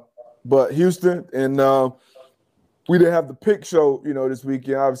now. But Houston and we didn't have the pick show, this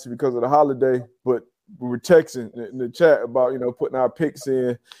weekend, obviously because of the holiday. But we were texting in the chat about putting our picks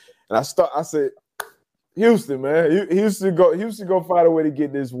in, and I said, Houston, man, Houston go find a way to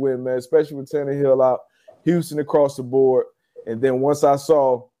get this win, man. Especially with Tannehill out, Houston across the board. And then once I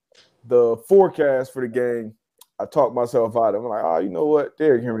saw the forecast for the game, I talked myself out. I'm like, you know what?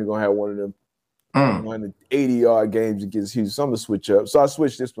 Derrick Henry gonna have one of them 180-yard games against Houston. So I'm gonna switch up. So I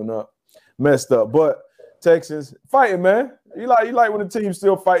switched this one up. Messed up. But Texans fighting, man. You like when the team's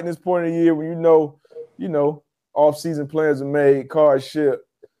still fighting this point of the year when you know, off-season plans are made, cars shipped,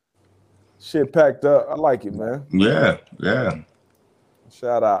 shit packed up. I like it, man. Yeah.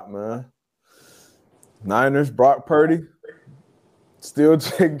 Shout out, man. Niners, Brock Purdy. Still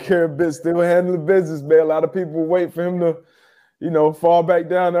taking care of business, still handling business, man. A lot of people wait for him to, fall back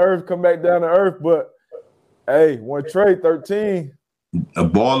down to earth, come back down to earth. But, hey, one trade, 13. A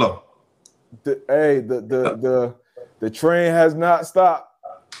baller. The train has not stopped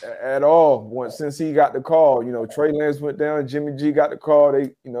at all since he got the call. Trey Lance went down, Jimmy G got the call.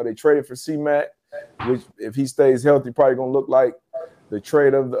 They traded for C-Mac, which if he stays healthy, probably gonna look like the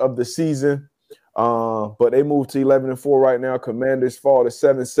trade of the season. But they moved to 11-4 right now. Commanders fall to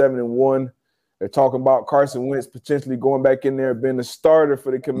 7-1. They're talking about Carson Wentz potentially going back in there, being the starter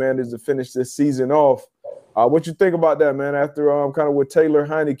for the Commanders to finish this season off. What you think about that, man? After kind of what Taylor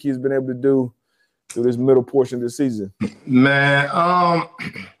Heineke has been able to do through this middle portion of the season, man. I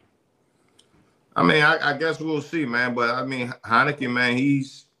guess we'll see, man. But Heineke, man, he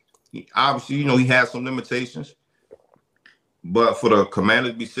obviously, he has some limitations. But for the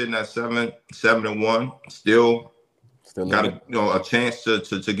Commanders to be sitting at 7-1, still got a chance to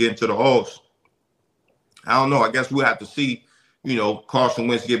get into the Hawks. I don't know. I guess we'll have to see, Carson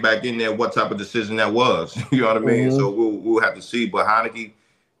Wentz get back in there, what type of decision that was. You know what I mean? Mm-hmm. So we'll have to see. But Heineke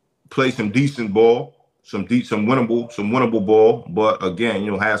played some decent ball, some winnable ball. But again,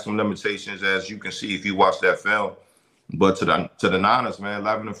 has some limitations, as you can see if you watch that film. But to the Niners, man,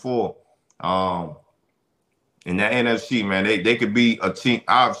 11-4. In that NFC, man, they could be a team.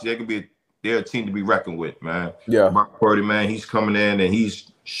 Obviously, they're a team to be reckoned with, man. Yeah, Brock Purdy, man, he's coming in and he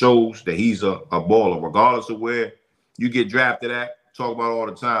shows that he's a baller, regardless of where you get drafted at. Talk about it all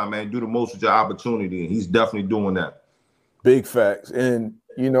the time, man. Do the most with your opportunity, and he's definitely doing that. Big facts. And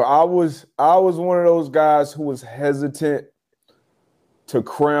I was one of those guys who was hesitant to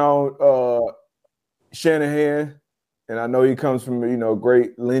crown Shanahan. And I know he comes from,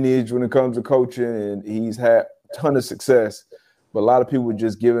 great lineage when it comes to coaching, and he's had a ton of success. But a lot of people were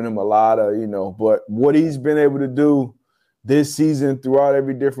just giving him a lot of, but what he's been able to do this season throughout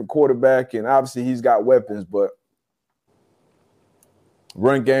every different quarterback, and obviously he's got weapons, but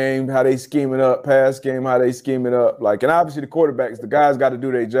run game, how they scheme it up, pass game, how they scheme it up. And obviously the quarterbacks, the guys got to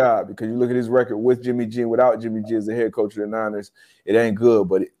do their job, because you look at his record with Jimmy G and without Jimmy G as the head coach of the Niners, it ain't good.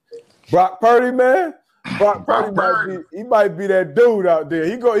 But Brock Purdy, man. Brock Purdy might be that dude out there.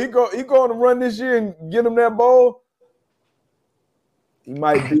 He going to run this year and get him that ball. He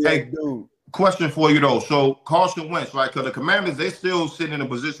might be Hey, that dude. question for you though. So Carson Wentz, right? Because the Commanders, they still sitting in a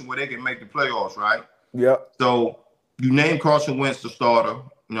position where they can make the playoffs, right? Yep. So you name Carson Wentz the starter.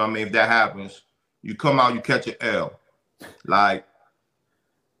 You know what I mean? If that happens, you come out, you catch an L. Like,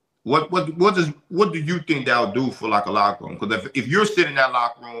 what do you think that'll do for like a locker room? Because if you're sitting in that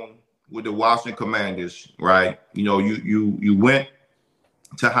locker room with the Washington Commanders, right? You know, you went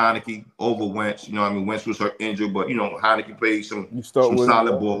to Heineke over Wentz. You know what I mean? Wentz was hurt, injured, but, you know, Heineke played some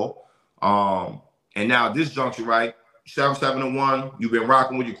solid ball. And now at this juncture, right, 7-1, you've been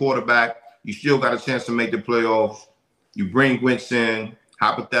rocking with your quarterback. You still got a chance to make the playoffs. You bring Wentz in,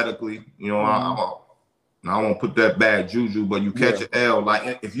 hypothetically, you know, I won't put that bad juju, but you catch an L.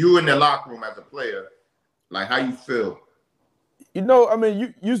 Like, if you're in the locker room as a player, like, how you feel? You know, I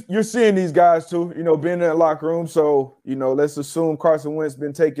mean, you're seeing these guys too, you know, being in that locker room. So, you know, let's assume Carson Wentz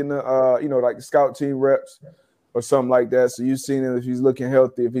been taking the, you know, like the scout team reps or something like that. So you've seen him if he's looking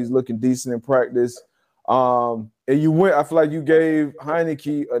healthy, if he's looking decent in practice. And you went, I feel like you gave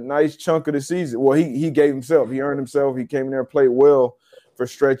Heineke a nice chunk of the season. Well, he gave himself. He earned himself. He came in there and played well for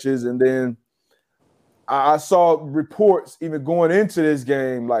stretches. And then I saw reports even going into this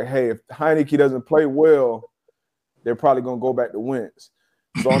game like, hey, if Heineke doesn't play well, they're probably going to go back to Wentz.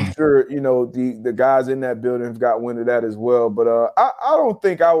 So I'm sure, you know, the guys in that building have got wind of that as well. But I don't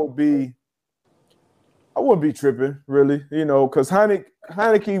think I wouldn't be tripping, really, you know, because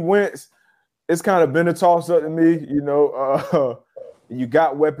Heineke Wentz, it's kind of been a toss-up to me, you know. You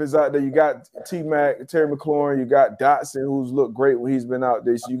got weapons out there. You got T-Mac, Terry McLaurin. You got Dotson, who's looked great when he's been out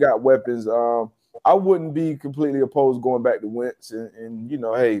there. So you got weapons. I wouldn't be completely opposed going back to Wentz. And you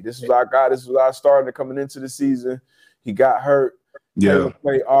know, hey, this was our guy. This was our starter coming into the season. He got hurt. Yeah. Taylor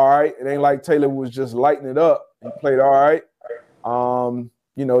played all right. It ain't like Taylor was just lighting it up. He played all right.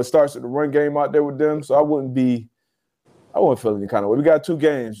 You know, it starts with the run game out there with them. So I wouldn't feel any kind of way. We got 2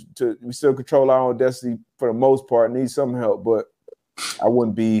 games. We still control our own destiny for the most part. Need some help, but I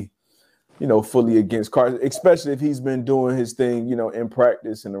wouldn't be, you know, fully against Carson, especially if he's been doing his thing, you know, in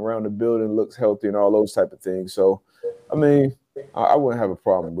practice and around the building, looks healthy and all those type of things. So, I mean, I wouldn't have a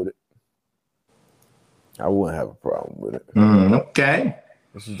problem with it. Okay.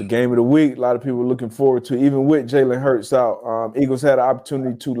 This is the game of the week. A lot of people are looking forward to, even with Jalen Hurts out. Eagles had an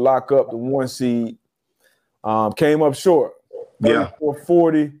opportunity to lock up the 1 seed. Came up short.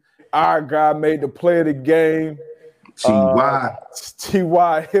 34-40. Our guy made the play of the game.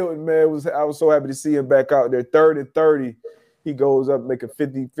 T.Y. Hilton, man, I was so happy to see him back out there. 3rd and 30. He goes up, make a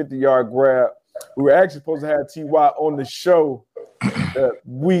 50-yard grab. We were actually supposed to have T.Y. on the show that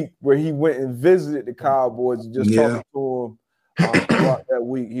week where he went and visited the Cowboys and just talking to him throughout that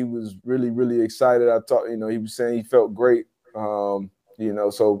week. He was really, really excited. I thought, you know, he was saying he felt great. You know,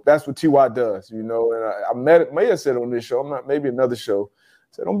 so that's what T.Y. does, you know. And I may have said on this show, maybe another show,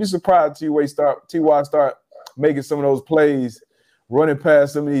 said don't be surprised T.Y. start making some of those plays, running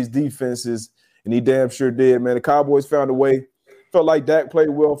past some of these defenses, and he damn sure did, man. The Cowboys found a way. Felt like Dak played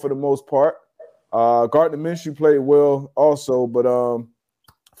well for the most part. Gardner Minshew played well also, but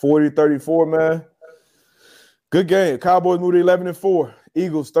 40-34, man. Good game. Cowboys moved to 11-4.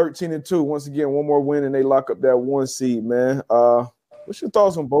 Eagles 13-2. Once again, one more win, and they lock up that 1 seed, man. What's your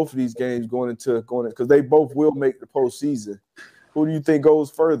thoughts on both of these games going into because they both will make the postseason? Who do you think goes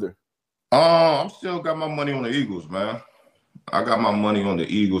further? I'm still got my money on the Eagles, man. I got my money on the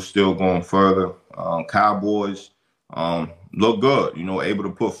Eagles still going further. Cowboys look good, you know, able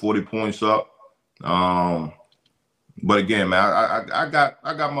to put 40 points up. But again, man, I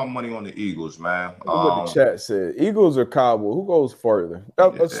got my money on the Eagles, man. What the chat said, Eagles or Cowboys? Who goes further?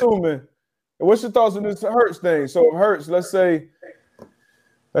 Assuming. What's your thoughts on this Hurts thing? So if Hurts,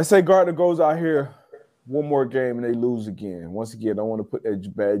 let's say Gardner goes out here one more game and they lose again. Once again, I don't want to put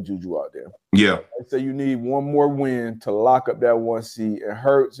that bad juju out there. Yeah. Let's say you need one more win to lock up that 1 seed. And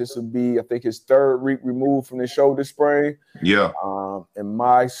Hurts, this will be, I think, his 3rd week removed from the shoulder sprain. Yeah. And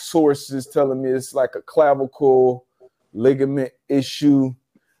my sources telling me it's like a clavicle ligament issue.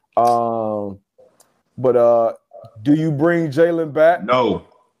 But do you bring Jalen back? No.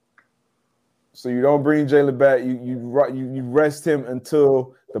 So you don't bring Jalen back. You rest him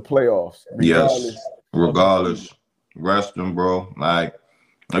until the playoffs. Regardless. Rest him, bro. Like,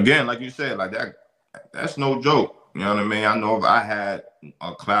 again, like you said, like that's no joke. You know what I mean? I know if I had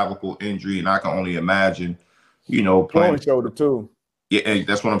a clavicle injury, and I can only imagine, you know, playing shoulder too. Yeah,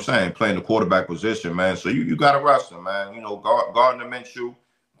 that's what I'm saying. Playing the quarterback position, man. So you got to rest him, man. You know, Gardner Minshew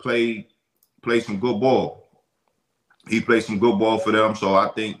played some good ball. He played some good ball for them. So I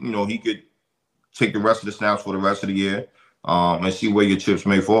think, you know, he could take the rest of the snaps for the rest of the year and see where your chips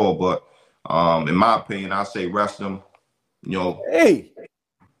may fall. But in my opinion, I say rest him. You know, hey,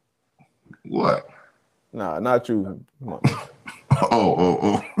 What? Nah, not you. Come on.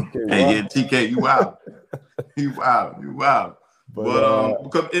 Oh. Hey, yeah, TK, you wild. You wild. But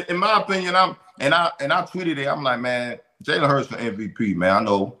because in my opinion, I tweeted it. I'm like, man, Jalen Hurts for MVP, man. I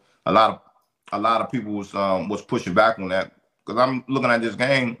know a lot of people was pushing back on that because I'm looking at this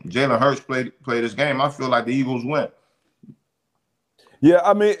game. Jalen Hurts played this game. I feel like the Eagles win. Yeah,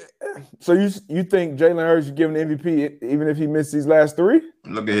 I mean, so you think Jalen Hurts is giving the MVP even if he missed these last three?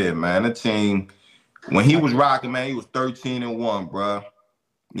 Look at here, man. The team when he was rocking, man, he was 13-1, bro.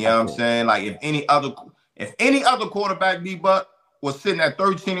 You know what I'm saying? Like if any other quarterback D-Buck was sitting at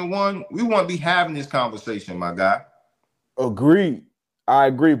 13-1, we wouldn't be having this conversation, my guy. Agreed. I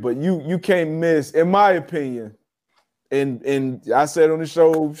agree, but you can't miss, in my opinion. And I said on the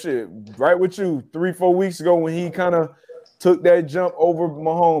show, shit, right with you 3-4 weeks ago when he kind of took that jump over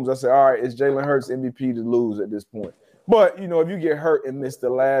Mahomes. I said, all right, it's Jalen Hurts MVP to lose at this point. But if you get hurt and miss the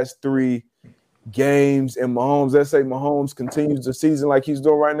last 3 games, and Mahomes, let's say Mahomes continues the season like he's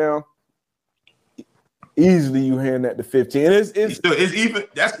doing right now, easily you hand that to 15. And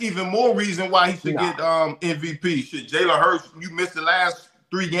that's even more reason why he should get MVP. Should Jalen Hurts, you missed the last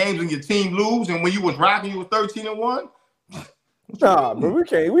 3 games and your team lose, and when you was rocking, you was 13-1. Nah, bro, we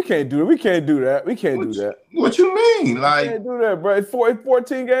can't do it. We can't do that. We can't do that. What you mean? Like, we can't do that, bro. It's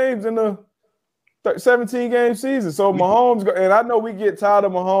 14 games in the 17-game season. So Mahomes, and I know we get tired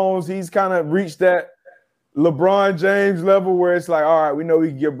of Mahomes. He's kind of reached that LeBron James level where it's like, all right, we know we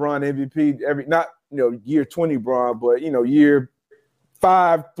can give Bron MVP not year 20 Bron, but year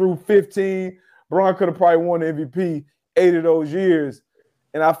 5 through 15, Bron could have probably won the MVP 8 of those years.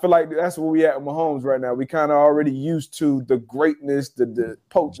 And I feel like that's where we at with Mahomes right now. We kind of already used to the greatness, the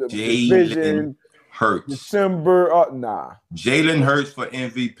division, Hurts. December. Nah. Jalen Hurts for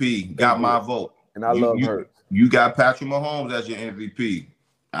MVP got my vote. And I love Hurts. You got Patrick Mahomes as your MVP.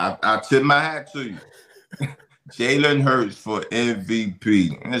 I tip my hat to you. Jalen Hurts for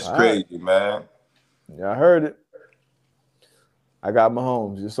MVP. That's crazy, man. Yeah, I heard it. I got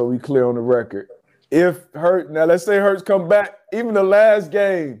Mahomes, just so we clear on the record. Now let's say Hurts come back, even the last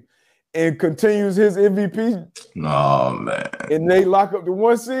game, and continues his MVP. No, man. And they lock up the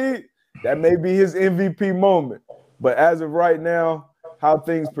 1 seed, that may be his MVP moment. But as of right now, how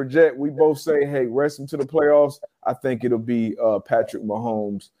things project, we both say, hey, rest him to the playoffs. I think it'll be Patrick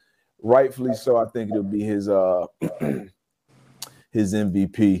Mahomes. Rightfully so. I think it'll be his his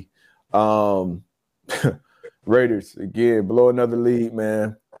MVP. Raiders, again, blow another lead,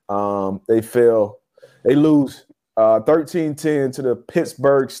 man. They fell. They lose 13-10 to the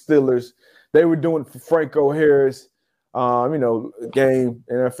Pittsburgh Steelers. They were doing it for Franco Harris. Game,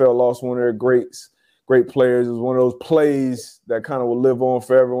 NFL lost one of their great players. It was one of those plays that kind of will live on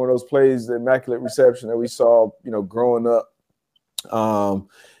forever. One of those plays, the immaculate reception that we saw, growing up.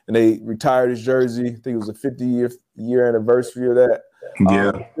 And they retired his jersey. I think it was a 50-year anniversary of that.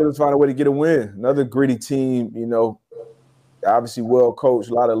 Yeah. Steelers find a way to get a win. Another gritty team, obviously well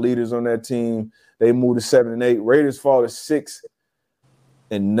coached, a lot of leaders on that team. They moved to 7-8. Raiders fall to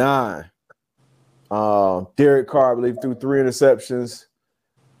 6-9. Derek Carr, I believe, threw 3 interceptions.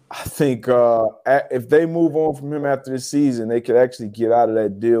 I think if they move on from him after this season, they could actually get out of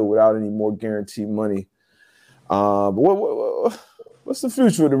that deal without any more guaranteed money. But what's the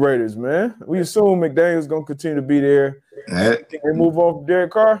future with the Raiders, man? We assume McDaniel's going to continue to be there. Think they move on from Derek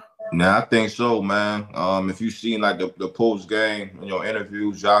Carr? Nah, I think so, man. If you seen like the post game,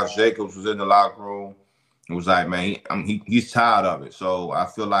 interviews, Josh Jacobs was in the locker room. It was like, man, he's tired of it. So I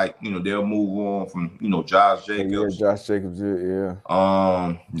feel like they'll move on from Josh Jacobs. Yeah, Josh Jacobs did, yeah.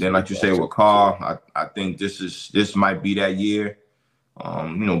 Then like you say with Carr, I think this might be that year.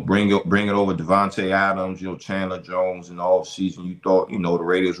 Bring it over Devontae Adams, Chandler Jones in the offseason. You thought the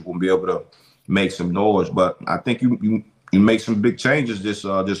Raiders were gonna be able to make some noise, but I think you make some big changes this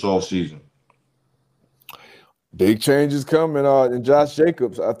offseason. Big changes coming. And Josh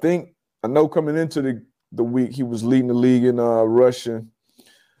Jacobs, I know coming into the week he was leading the league in rushing.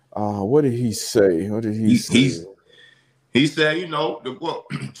 What did he say? He said,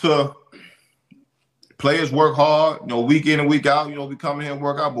 to players work hard, week in and week out. We come in here and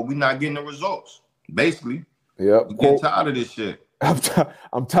work out, but we're not getting the results. Basically, yep. I'm getting tired of this shit.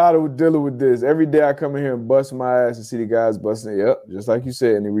 I'm tired of dealing with this. Every day I come in here and bust my ass and see the guys busting it. Yep, just like you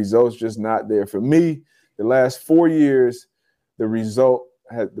said, and the results just not there. For me, the last 4 years, the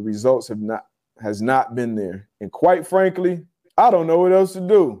results has not been there. And quite frankly, I don't know what else to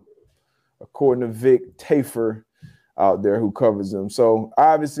do, according to Vic Tafer out there who covers them. So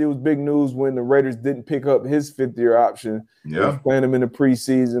obviously it was big news when the Raiders didn't pick up his 5th-year option. Yeah, playing him in the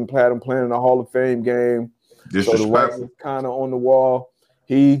preseason, had him playing in a Hall of Fame game. So the writing was kind of on the wall.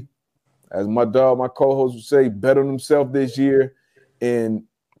 He as my co-host would say, bet on himself this year and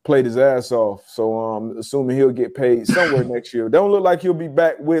played his ass off. So I'm assuming he'll get paid somewhere next year. Don't look like he'll be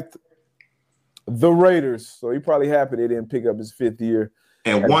back with the Raiders. So he probably happy they didn't pick up his 5th year.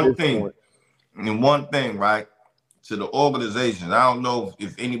 And one thing, right, to the organization, I don't know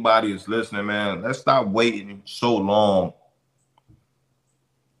if anybody is listening, man, let's stop waiting so long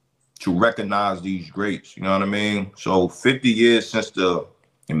to recognize these greats. You know what I mean? So 50 years since the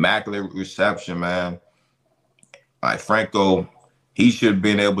Immaculate Reception, man, like Franco, he should have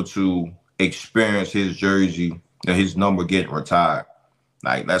been able to experience his jersey and his number getting retired.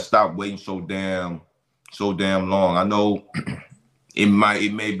 Like, let's stop waiting so damn long. I know it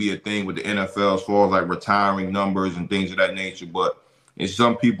may be a thing with the NFL as far as like retiring numbers and things of that nature, but in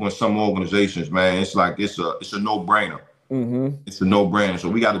some people in some organizations, man, it's like it's a no-brainer. Mm-hmm. It's a no-brainer. So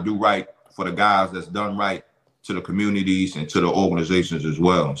we got to do right for the guys that's done right to the communities and to the organizations as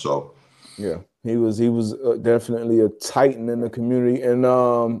well. So yeah, he was definitely a titan in the community, and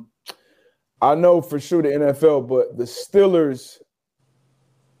I know for sure the NFL, but the Steelers,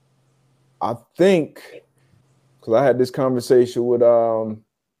 I think, because I had this conversation with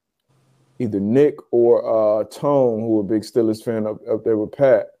either Nick or Tone, who a big Steelers fan up there with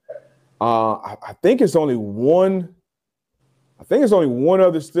Pat. I think it's only one. I think it's only one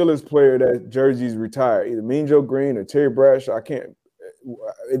other Steelers player that jersey's retired, either Mean Joe Green or Terry Bradshaw. I can't.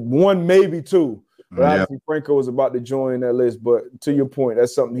 One, maybe two. But obviously Franco was about to join that list. But to your point,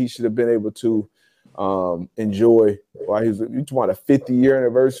 that's something he should have been able to enjoy while he was. You talking about a 50-year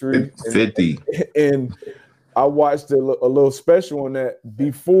anniversary? 50. And I watched a little special on that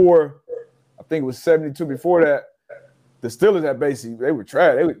before. I think it was 72. Before that, the Steelers had basically they were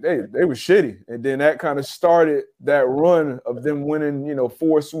trash. They were shitty, and then that kind of started that run of them winning,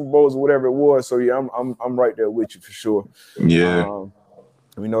 4 Super Bowls or whatever it was. So yeah, I'm right there with you for sure. Yeah,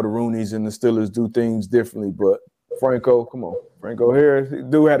 we know the Rooneys and the Steelers do things differently, but Franco, come on, Franco Harris,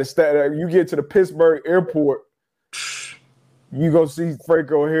 dude had a stat. You get to the Pittsburgh airport, you go see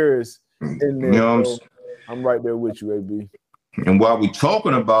Franco Harris in there. So I'm right there with you, AB. And while we're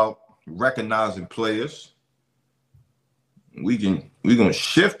talking about recognizing players, we're gonna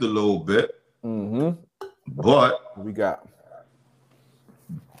shift a little bit. Mm-hmm. But we got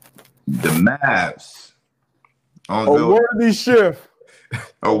the Mavs on a worthy shift.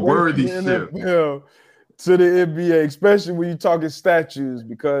 A worthy shift to the NBA, especially when you're talking statues,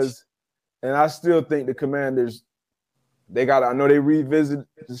 because, and I still think the Commanders, I know they revisited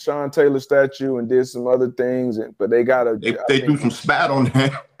the Sean Taylor statue and did some other things, but they they threw some spat on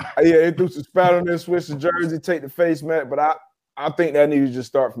that. Yeah, they threw some spat on there, switch the jersey, take the face mat, but I think that needs to just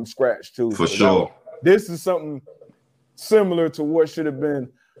start from scratch too. For sure. This is something similar to what should have been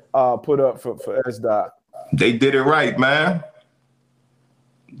put up for S-Dot. They did it right, man.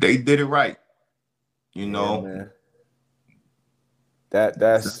 They did it right. Yeah, man.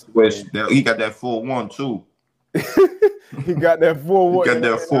 That's he got that 4-1 too. He got that 4-1. Got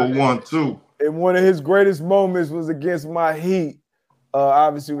that 4-1 too. And one of his greatest moments was against my Heat.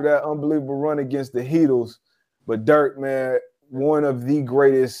 Obviously with that unbelievable run against the Heatles. But Dirk, man, one of the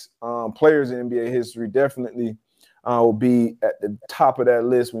greatest players in NBA history, definitely will be at the top of that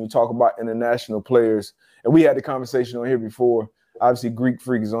list when you talk about international players. And we had the conversation on here before. Obviously, Greek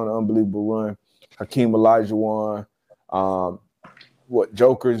Freak is on an unbelievable run. Hakeem Olajuwon, what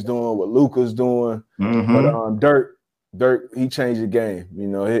Joker's doing, what Luka's doing. Mm-hmm. But Dirk, he changed the game.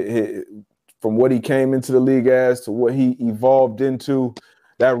 From what he came into the league as to what he evolved into,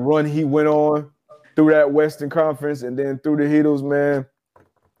 that run he went on through that Western Conference and then through the Heatles, man.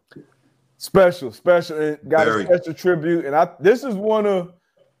 Special, and got a special tribute. And this is one of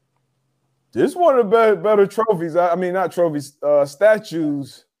the better trophies. I mean, not trophies,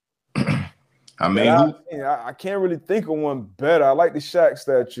 statues. I mean, I can't really think of one better. I like the Shaq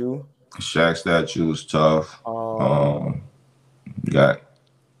statue. Shaq statue is tough. You got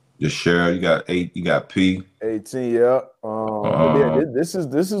the share. You got 8. You got P. 18. Yeah. This is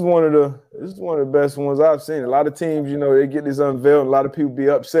one of the best ones I've seen. A lot of teams, they get this unveiled. A lot of people be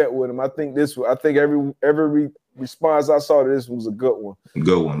upset with them. I think every response I saw to this was a good one.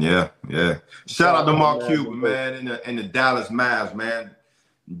 Good one, yeah. Shout out to Mark Cuban, man, and the Dallas Mavs, man,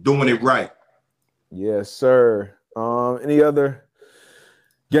 doing it right. Yes, sir. Any other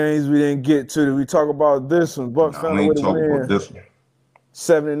games we didn't get to? Did we talk about this one? Bucks found a way to win. This one.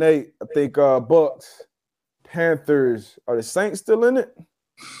 7-8. I think Bucks, Panthers. Are the Saints still in it?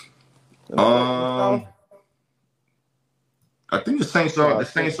 I think the Saints are. The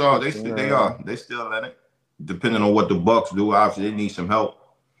Saints are. They are. They still in it. Depending on what the Bucks do, obviously they need some help.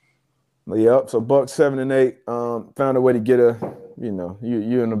 Yep. So Bucks 7-8. Found a way to get you know,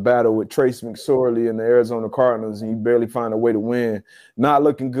 you're in a battle with Trace McSorley and the Arizona Cardinals, and you barely find a way to win. Not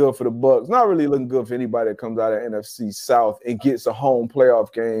looking good for the Bucs. Not really looking good for anybody that comes out of NFC South and gets a home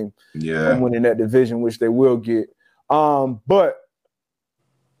playoff game and winning that division, which they will get. But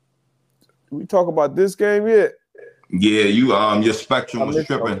we talk about this game yet? Yeah, your spectrum was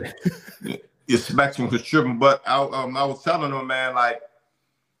tripping. Your spectrum was tripping, but I was telling them, man, like,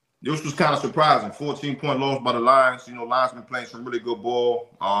 this was kind of surprising. 14-point loss by the Lions. You know, Lions been playing some really good ball.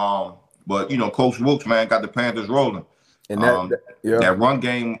 But you know, Coach Wilkes, man, got the Panthers rolling. And that run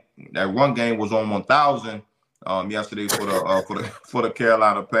game was on 1,000 yesterday for the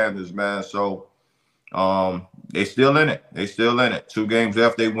Carolina Panthers, man. So they still in it. 2 games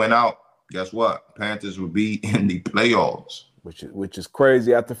after they went out, guess what? Panthers would be in the playoffs. Which is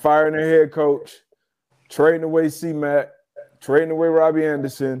crazy. After firing their head coach, trading away C-Mac, trading away Robbie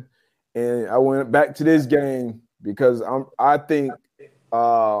Anderson. And I went back to this game because I think,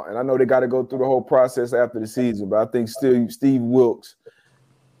 and I know they got to go through the whole process after the season, but I think still Steve Wilkes,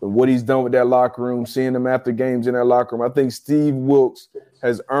 what he's done with that locker room, seeing them after games in that locker room, I think Steve Wilkes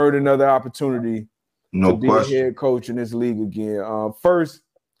has earned another opportunity to be the head coach in this league again. First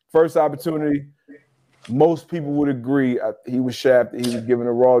opportunity, most people would agree he was shafted. He was given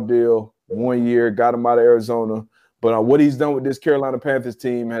a raw deal 1 year, got him out of Arizona. But what he's done with this Carolina Panthers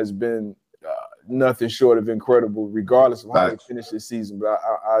team has been nothing short of incredible, regardless of how they finish this season. But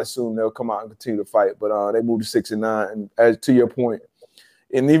I assume they'll come out and continue to fight. But they moved to 6-9, and as to your point,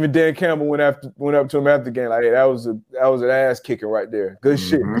 and even Dan Campbell went up to him after the game like, "Hey, that was an ass kicking right there. Good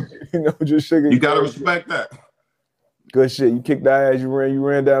shit." You know, just shaking. You gotta respect that. Good shit. You kicked that ass. You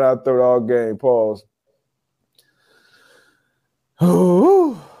ran down our throat all game. Pause.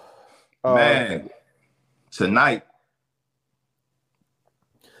 Man, tonight.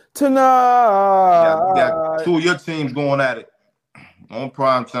 You got 2 of your teams going at it on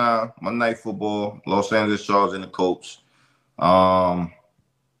prime time, Monday Night Football. Los Angeles Chargers and the Colts.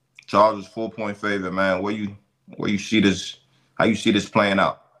 Chargers 4-point favorite, man. Where you see this? How you see this playing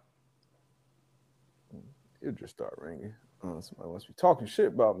out? It'll just start ringing. Somebody must be talking shit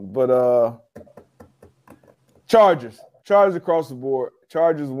about me. But Chargers across the board.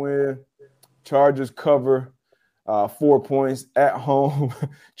 Chargers win. Chargers cover. 4 points at home.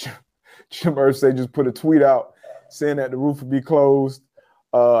 Jim Irsay just put a tweet out saying that the roof would be closed.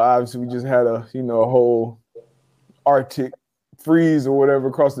 Obviously, we just had a whole Arctic freeze or whatever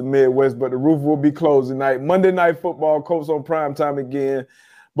across the Midwest, but the roof will be closed tonight. Monday Night Football, Colts on prime time again.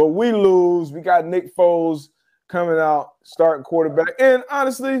 But we lose. We got Nick Foles coming out, starting quarterback. And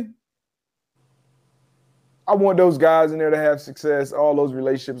honestly, I want those guys in there to have success, all those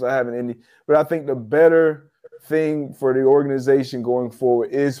relationships I have in Indy. But I think the better thing for the organization going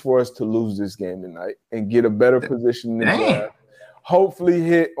forward is for us to lose this game tonight and get a better position in the draft. Hopefully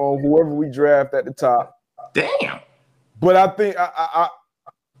hit on whoever we draft at the top. Damn. But I think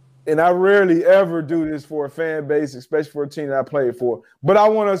I rarely ever do this for a fan base, especially for a team that I played for. But I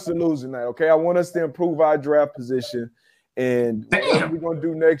want us to lose tonight, okay? I want us to improve our draft position. And whatever we're going to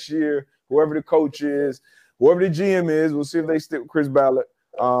do next year, whoever the coach is, whoever the GM is, we'll see if they stick with Chris Ballard.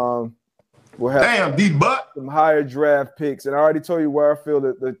 We'll have some higher draft picks. And I already told you where I feel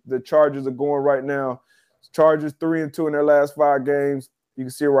that the Chargers are going right now. Chargers 3-2 in their last 5 games. You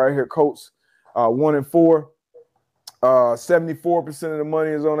can see it right here. Colts 1-4. 74% of the money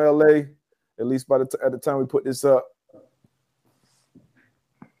is on LA, at least at the time we put this up.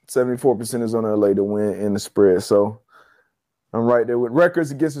 74% is on LA to win in the spread. So I'm right there with records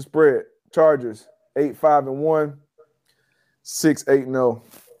against the spread. Chargers 8-5-1, 6-8-0.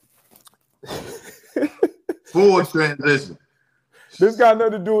 Full transition. This got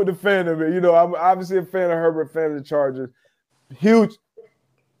nothing to do with the fandom. You know, I'm obviously a fan of Herbert, fan of the Chargers. Huge.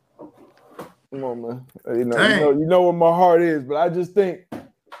 Come on, man. You know where my heart is, but I just think,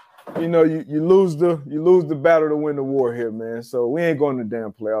 you lose the battle to win the war here, man. So we ain't going to the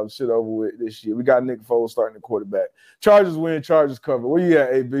damn playoffs. Shit over with this year. We got Nick Foles starting the quarterback. Chargers win, Chargers cover. Where you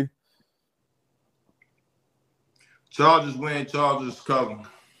at, AB? Chargers win, Chargers cover.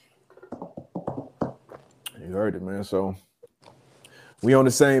 You heard it, man. So we on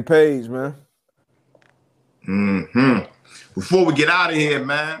the same page, man. Mm-hmm. Before we get out of here,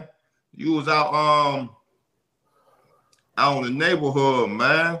 man, you was out in the neighborhood,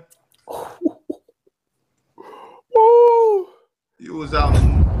 man. You was out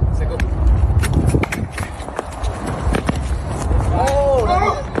in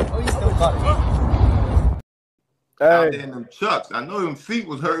out there in them chucks. I know them feet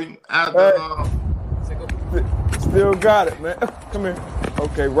was hurting after Still got it, man. Come here.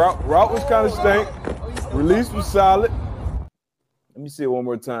 Okay, route was kind of stank. Release was solid. Let me see it one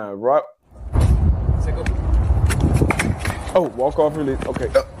more time. Rock. Oh, walk off release. Okay.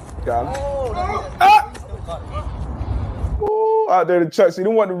 Got him. Ooh, out there the Chucks. See, they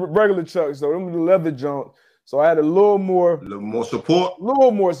want the regular Chucks, though. Them the leather joints. So I had a little more support.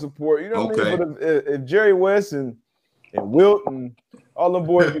 You know what I mean? But if Jerry West and Wilt and all them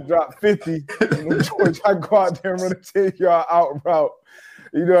boys could drop 50, George, I go out there and run a 10-yard out route.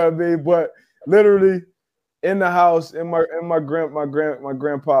 You know what I mean? But literally in the house, in my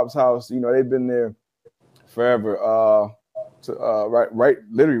grandpa's house, they've been there forever.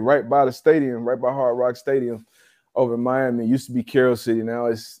 Literally right by the stadium, right by Hard Rock Stadium over in Miami. It used to be Carroll City. Now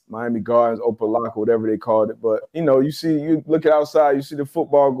it's Miami Gardens, Opelika, whatever they called it. But, you look at outside, you see the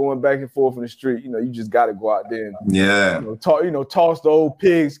football going back and forth in the street. You just got to go out there and, toss the old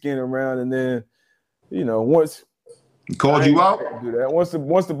pigskin around. And then, once he called you out, do that.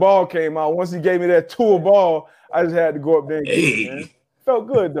 Once the ball came out, once he gave me that tour ball, I just had to go up there and get it, man. Felt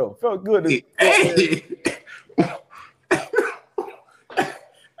good, though. Felt good.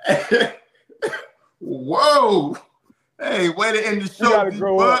 Whoa! Hey, way to end the show. You gotta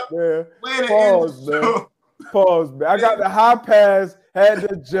grow up, man. Way to end the show. Pause, man. I got the high pass, had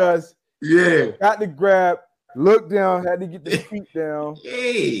to adjust. Yeah. Got the grab, looked down, had to get the feet down.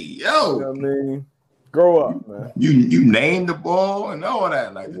 Hey, yo. You know what I mean? Grow up, man. You named the ball and all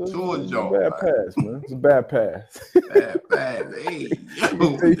that, like the tour joint. Bad pass, man. It's a bad pass. Bad pass. Hey,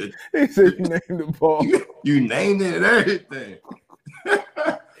 yo. He said you named the ball. You named it and everything.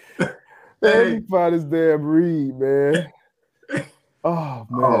 Hey, you find this damn read, man. Oh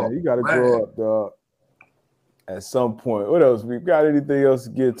man, you gotta grow up, dog. At some point. What else? We got anything else to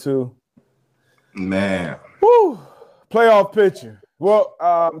get to? Man. Woo! Playoff picture. Well,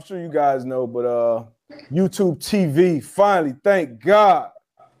 I'm sure you guys know, but YouTube TV finally, thank God,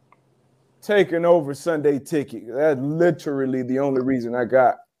 taking over Sunday Ticket. That's literally the only reason I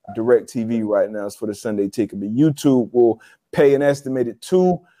got DirecTV right now is for the Sunday Ticket. But YouTube will pay an estimated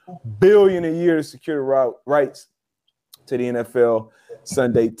 $2 billion a year to secure the rights to the NFL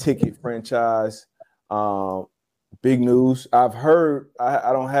Sunday Ticket franchise. Big news. I've heard,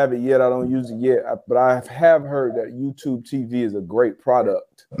 I don't have it yet. I don't use it yet, but I have heard that YouTube TV is a great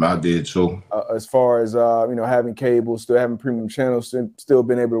product. I did too. As far as, having cable, still having premium channels, still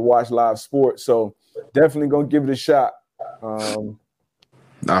being able to watch live sports. So definitely going to give it a shot. I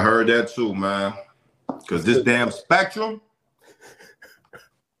heard that too, man. Because this damn Spectrum,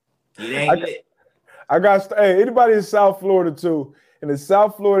 it ain't lit. Anybody in South Florida too, in the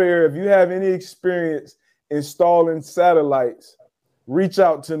South Florida area, if you have any experience installing satellites, reach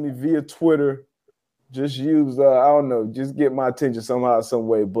out to me via Twitter. Just use, just get my attention somehow, some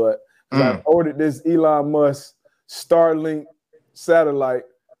way. But I ordered this Elon Musk Starlink satellite,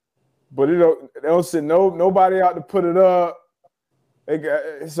 but they don't send nobody out to put it up. You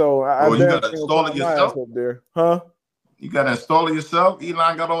gotta install it yourself up there, huh? You gotta install it yourself.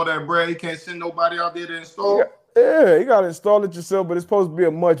 Elon got all that bread. He can't send nobody out there to install. Yeah, you gotta install it yourself. But it's supposed to be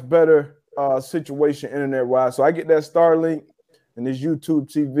a much better situation internet-wise. So I get that Starlink and this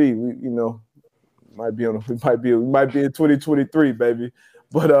YouTube TV. We might be in 2023, baby.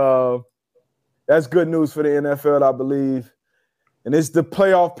 But that's good news for the NFL, I believe. And it's the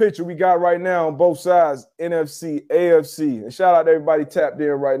playoff picture we got right now on both sides, NFC, AFC. And shout out to everybody tapped in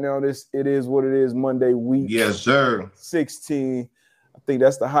right now. It is what it is, Monday week. Yes, sir. 16. I think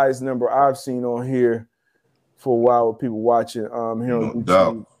that's the highest number I've seen on here for a while with people watching here on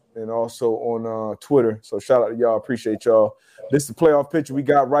YouTube and also on Twitter. So shout out to y'all. Appreciate y'all. This is the playoff picture we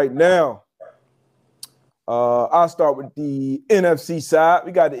got right now. I'll start with the NFC side.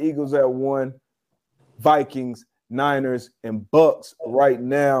 We got the Eagles at 1, Vikings, Niners, and Bucks right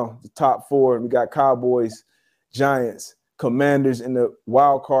now, the top 4. We got Cowboys, Giants, Commanders in the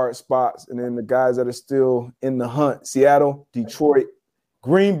wild card spots, and then the guys that are still in the hunt, Seattle, Detroit,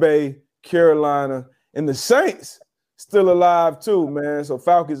 Green Bay, Carolina, and the Saints still alive too, man. So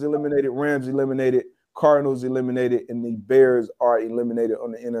Falcons eliminated, Rams eliminated, Cardinals eliminated, and the Bears are eliminated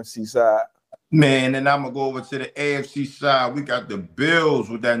on the NFC side. Man, and I'm going to go over to the AFC side. We got the Bills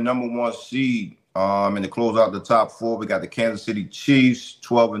with that number 1 seed. And to close out the top 4, we got the Kansas City Chiefs,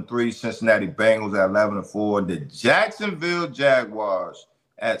 12-3, Cincinnati Bengals at 11-4, the Jacksonville Jaguars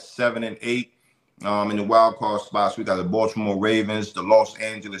at 7-8. In the wild card spots, we got the Baltimore Ravens, the Los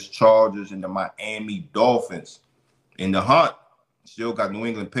Angeles Chargers, and the Miami Dolphins. In the hunt, still got New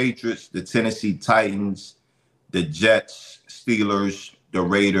England Patriots, the Tennessee Titans, the Jets, Steelers, the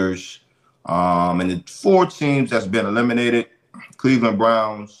Raiders, and the 4 teams that's been eliminated, Cleveland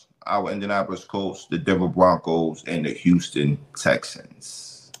Browns, our Indianapolis Colts, the Denver Broncos, and the Houston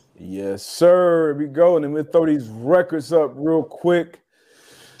Texans. Yes, sir. Here we go. And then we'll throw these records up real quick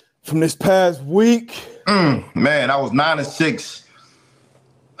from this past week. Man, I was 9-6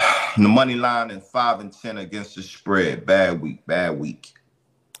 in the money line and 5-10 against the spread. Bad week.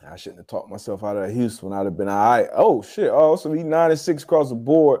 I shouldn't have talked myself out of that Houston. I'd have been all right. Oh, shit. Oh, so he 9-6 across the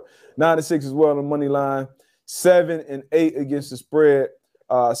board. 9-6 as well on the money line. 7-8 against the spread.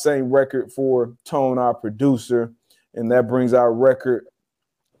 Same record for Tone, our producer. And that brings our record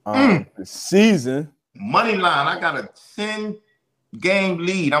the season. Money line, I got a 10-game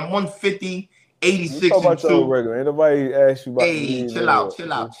lead. I'm 150, 86 about and 2. your regular. Ain't nobody asked you about Hey, chill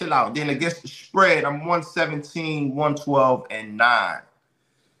out. Then against the spread, I'm 117, 112, and 9.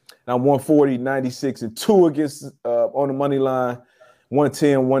 And I'm 140, 96 and 2 against on the money line.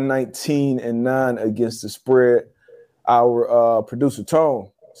 110, 119 and 9 against the spread. Our producer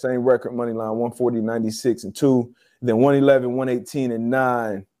Tone, same record, money line, 140, 96 and 2. Then 111, 118 and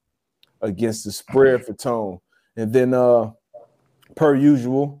 9 against the spread for Tone. And then per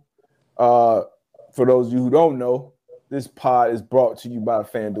usual, for those of you who don't know, this pod is brought to you by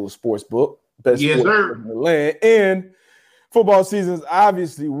FanDuel Sportsbook. Best sports in the land. And football season is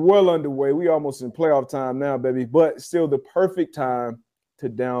obviously well underway. We almost in playoff time now, baby, but still the perfect time to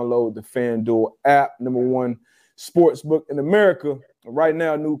download the FanDuel app, #1 sportsbook in America. Right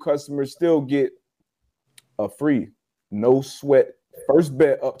now, new customers still get a free, no sweat first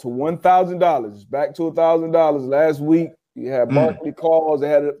bet up to $1,000. Back to $1,000 last week. You had Barkley calls. They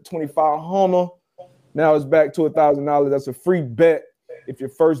had a 25-homer. Now it's back to $1,000. That's a free bet. If your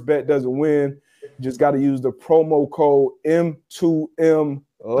first bet doesn't win, you just got to use the promo code M2M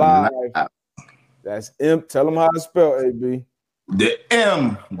Live. That's M. Tell them how to spell, AB. The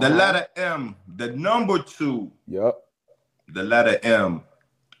M, the letter M, the number 2. Yep. The letter M,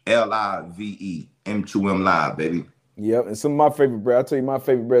 Live, M2M Live, baby. Yep. And some of my favorite bets. I'll tell you my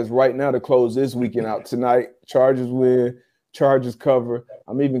favorite bets right now to close this weekend out tonight. Chargers win. Chargers cover.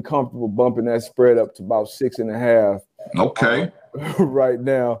 I'm even comfortable bumping that spread up to about 6.5. Okay. Right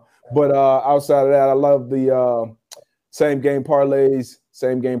now. But outside of that, I love the same game parlays,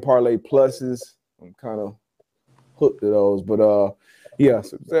 same game parlay pluses. I'm kind of hooked to those. But yeah,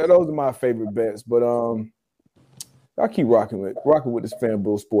 so those are my favorite bets. But I keep rocking with this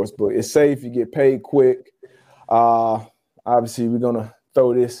FanDuel Sportsbook. It's safe. You get paid quick. Obviously, we're gonna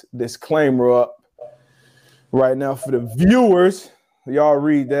throw this disclaimer up right now for the viewers. Y'all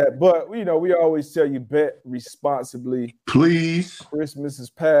read that. But we always tell you bet responsibly. Please. Christmas is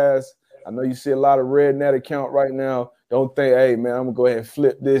past. I know you see a lot of red in that account right now. Don't think, hey man, I'm gonna go ahead and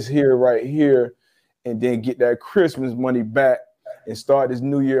flip this right here, and then get that Christmas money back and start this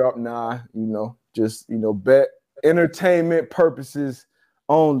new year up. Nah, just bet entertainment purposes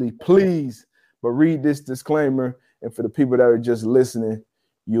only, please. But read this disclaimer, and for the people that are just listening,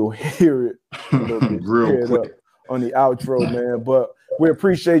 you'll hear it real quick on the outro, man. But we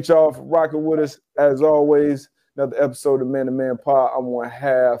appreciate y'all for rocking with us as always. Another episode of Man to Man Pod. I'm one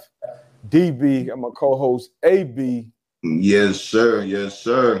half DB. I'm my co-host AB. Yes,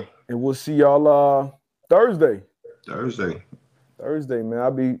 sir. And we'll see y'all Thursday. Thursday, man.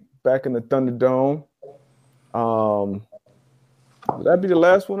 I'll be back in the Thunderdome. Will that be the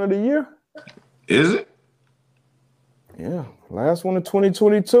last one of the year? Is it? Yeah, last one of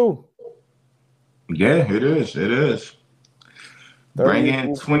 2022. Yeah, it is. Bring in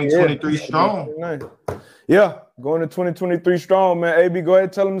 2023 strong. Yeah, going to 2023 strong, man. AB, go ahead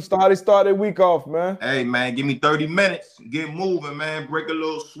and tell them how they start their week off, man. Hey, man, give me 30 minutes. Get moving, man. Break a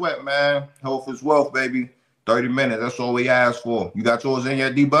little sweat, man. Health is wealth, baby. 30 minutes. That's all we ask for. You got yours in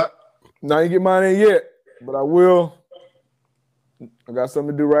yet, D-Buck? No, I ain't get mine in yet, but I will. I got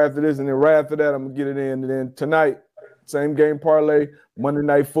something to do right after this, and then right after that, I'm going to get it in. And then tonight, same game parlay, Monday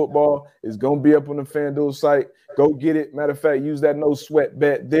Night Football is going to be up on the FanDuel site. Go get it. Matter of fact, use that no sweat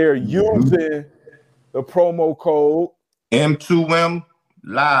bet there using the promo code M2M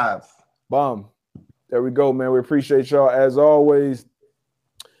Live. Bomb. There we go, man. We appreciate y'all as always.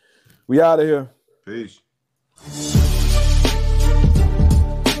 We out of here. Peace.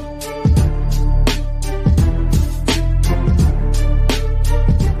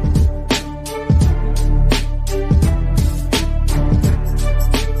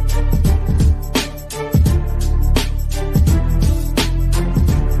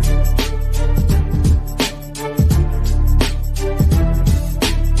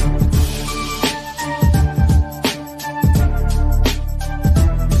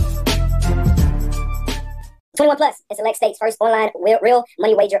 Plus in select states. First online real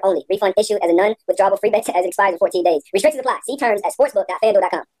money wager only. Refund issued as a non-withdrawable free bet as it expires in 14 days. Restrictions apply. See terms at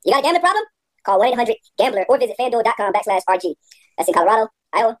sportsbook.fanduel.com. You got a gambling problem? Call 1-800-GAMBLER or visit fanduel.com/RG. That's in Colorado,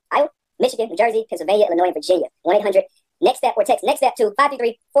 Iowa, Michigan, New Jersey, Pennsylvania, Illinois, and Virginia. 1-800-NEXT-STEP or text NEXT-STEP to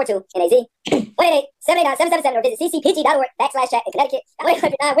 53342-NAZ. 1-888-789-777 or visit ccpg.org/chat in Connecticut.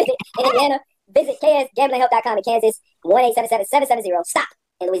 1-800-9-WITH-IT in Indiana. Visit ksgamblinghelp.com in Kansas. 1-877-770-STOP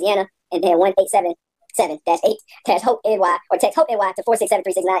in Louisiana. And then 1-877-8-HOPE-NY or text HOPE-NY to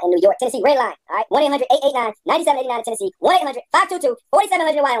 467-369 in New York. Tennessee, red line. All right. 1-800-889-9789 in Tennessee.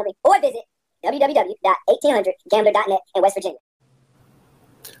 1-800-522-4700 in Wyoming. Or visit www.1800gambler.net in West Virginia.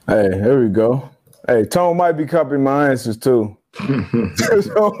 Hey, here we go. Hey, Tone might be copying my answers too. So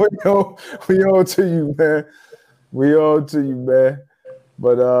we on to you, man. We on to you, man.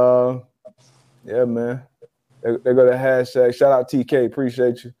 But yeah, man. They go to hashtag. Shout out TK,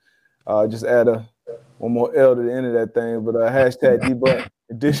 appreciate you. Just add one more L to the end of that thing. But hashtag debug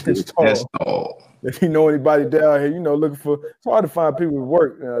edition stall. If you know anybody down here, looking for. It's hard to find people with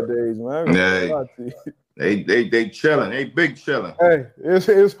work nowadays, man. Yeah, they chilling. They big chilling. Hey,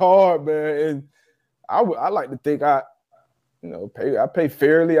 it's hard, man. And I like to think I pay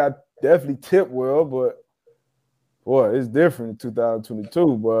fairly. I definitely tip well, but boy, it's different in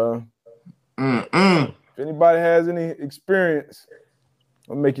 2022, boy. If anybody has any experience,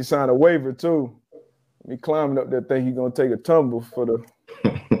 I'll make you sign a waiver too. Me climbing up that thing, you gonna take a tumble for the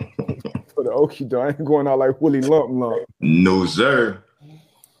for the Okie doke. I ain't going out like Willie Lump. No, sir.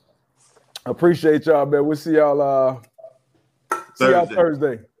 I appreciate y'all, man. We'll see y'all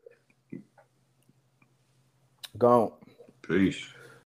Thursday. Gone. Peace.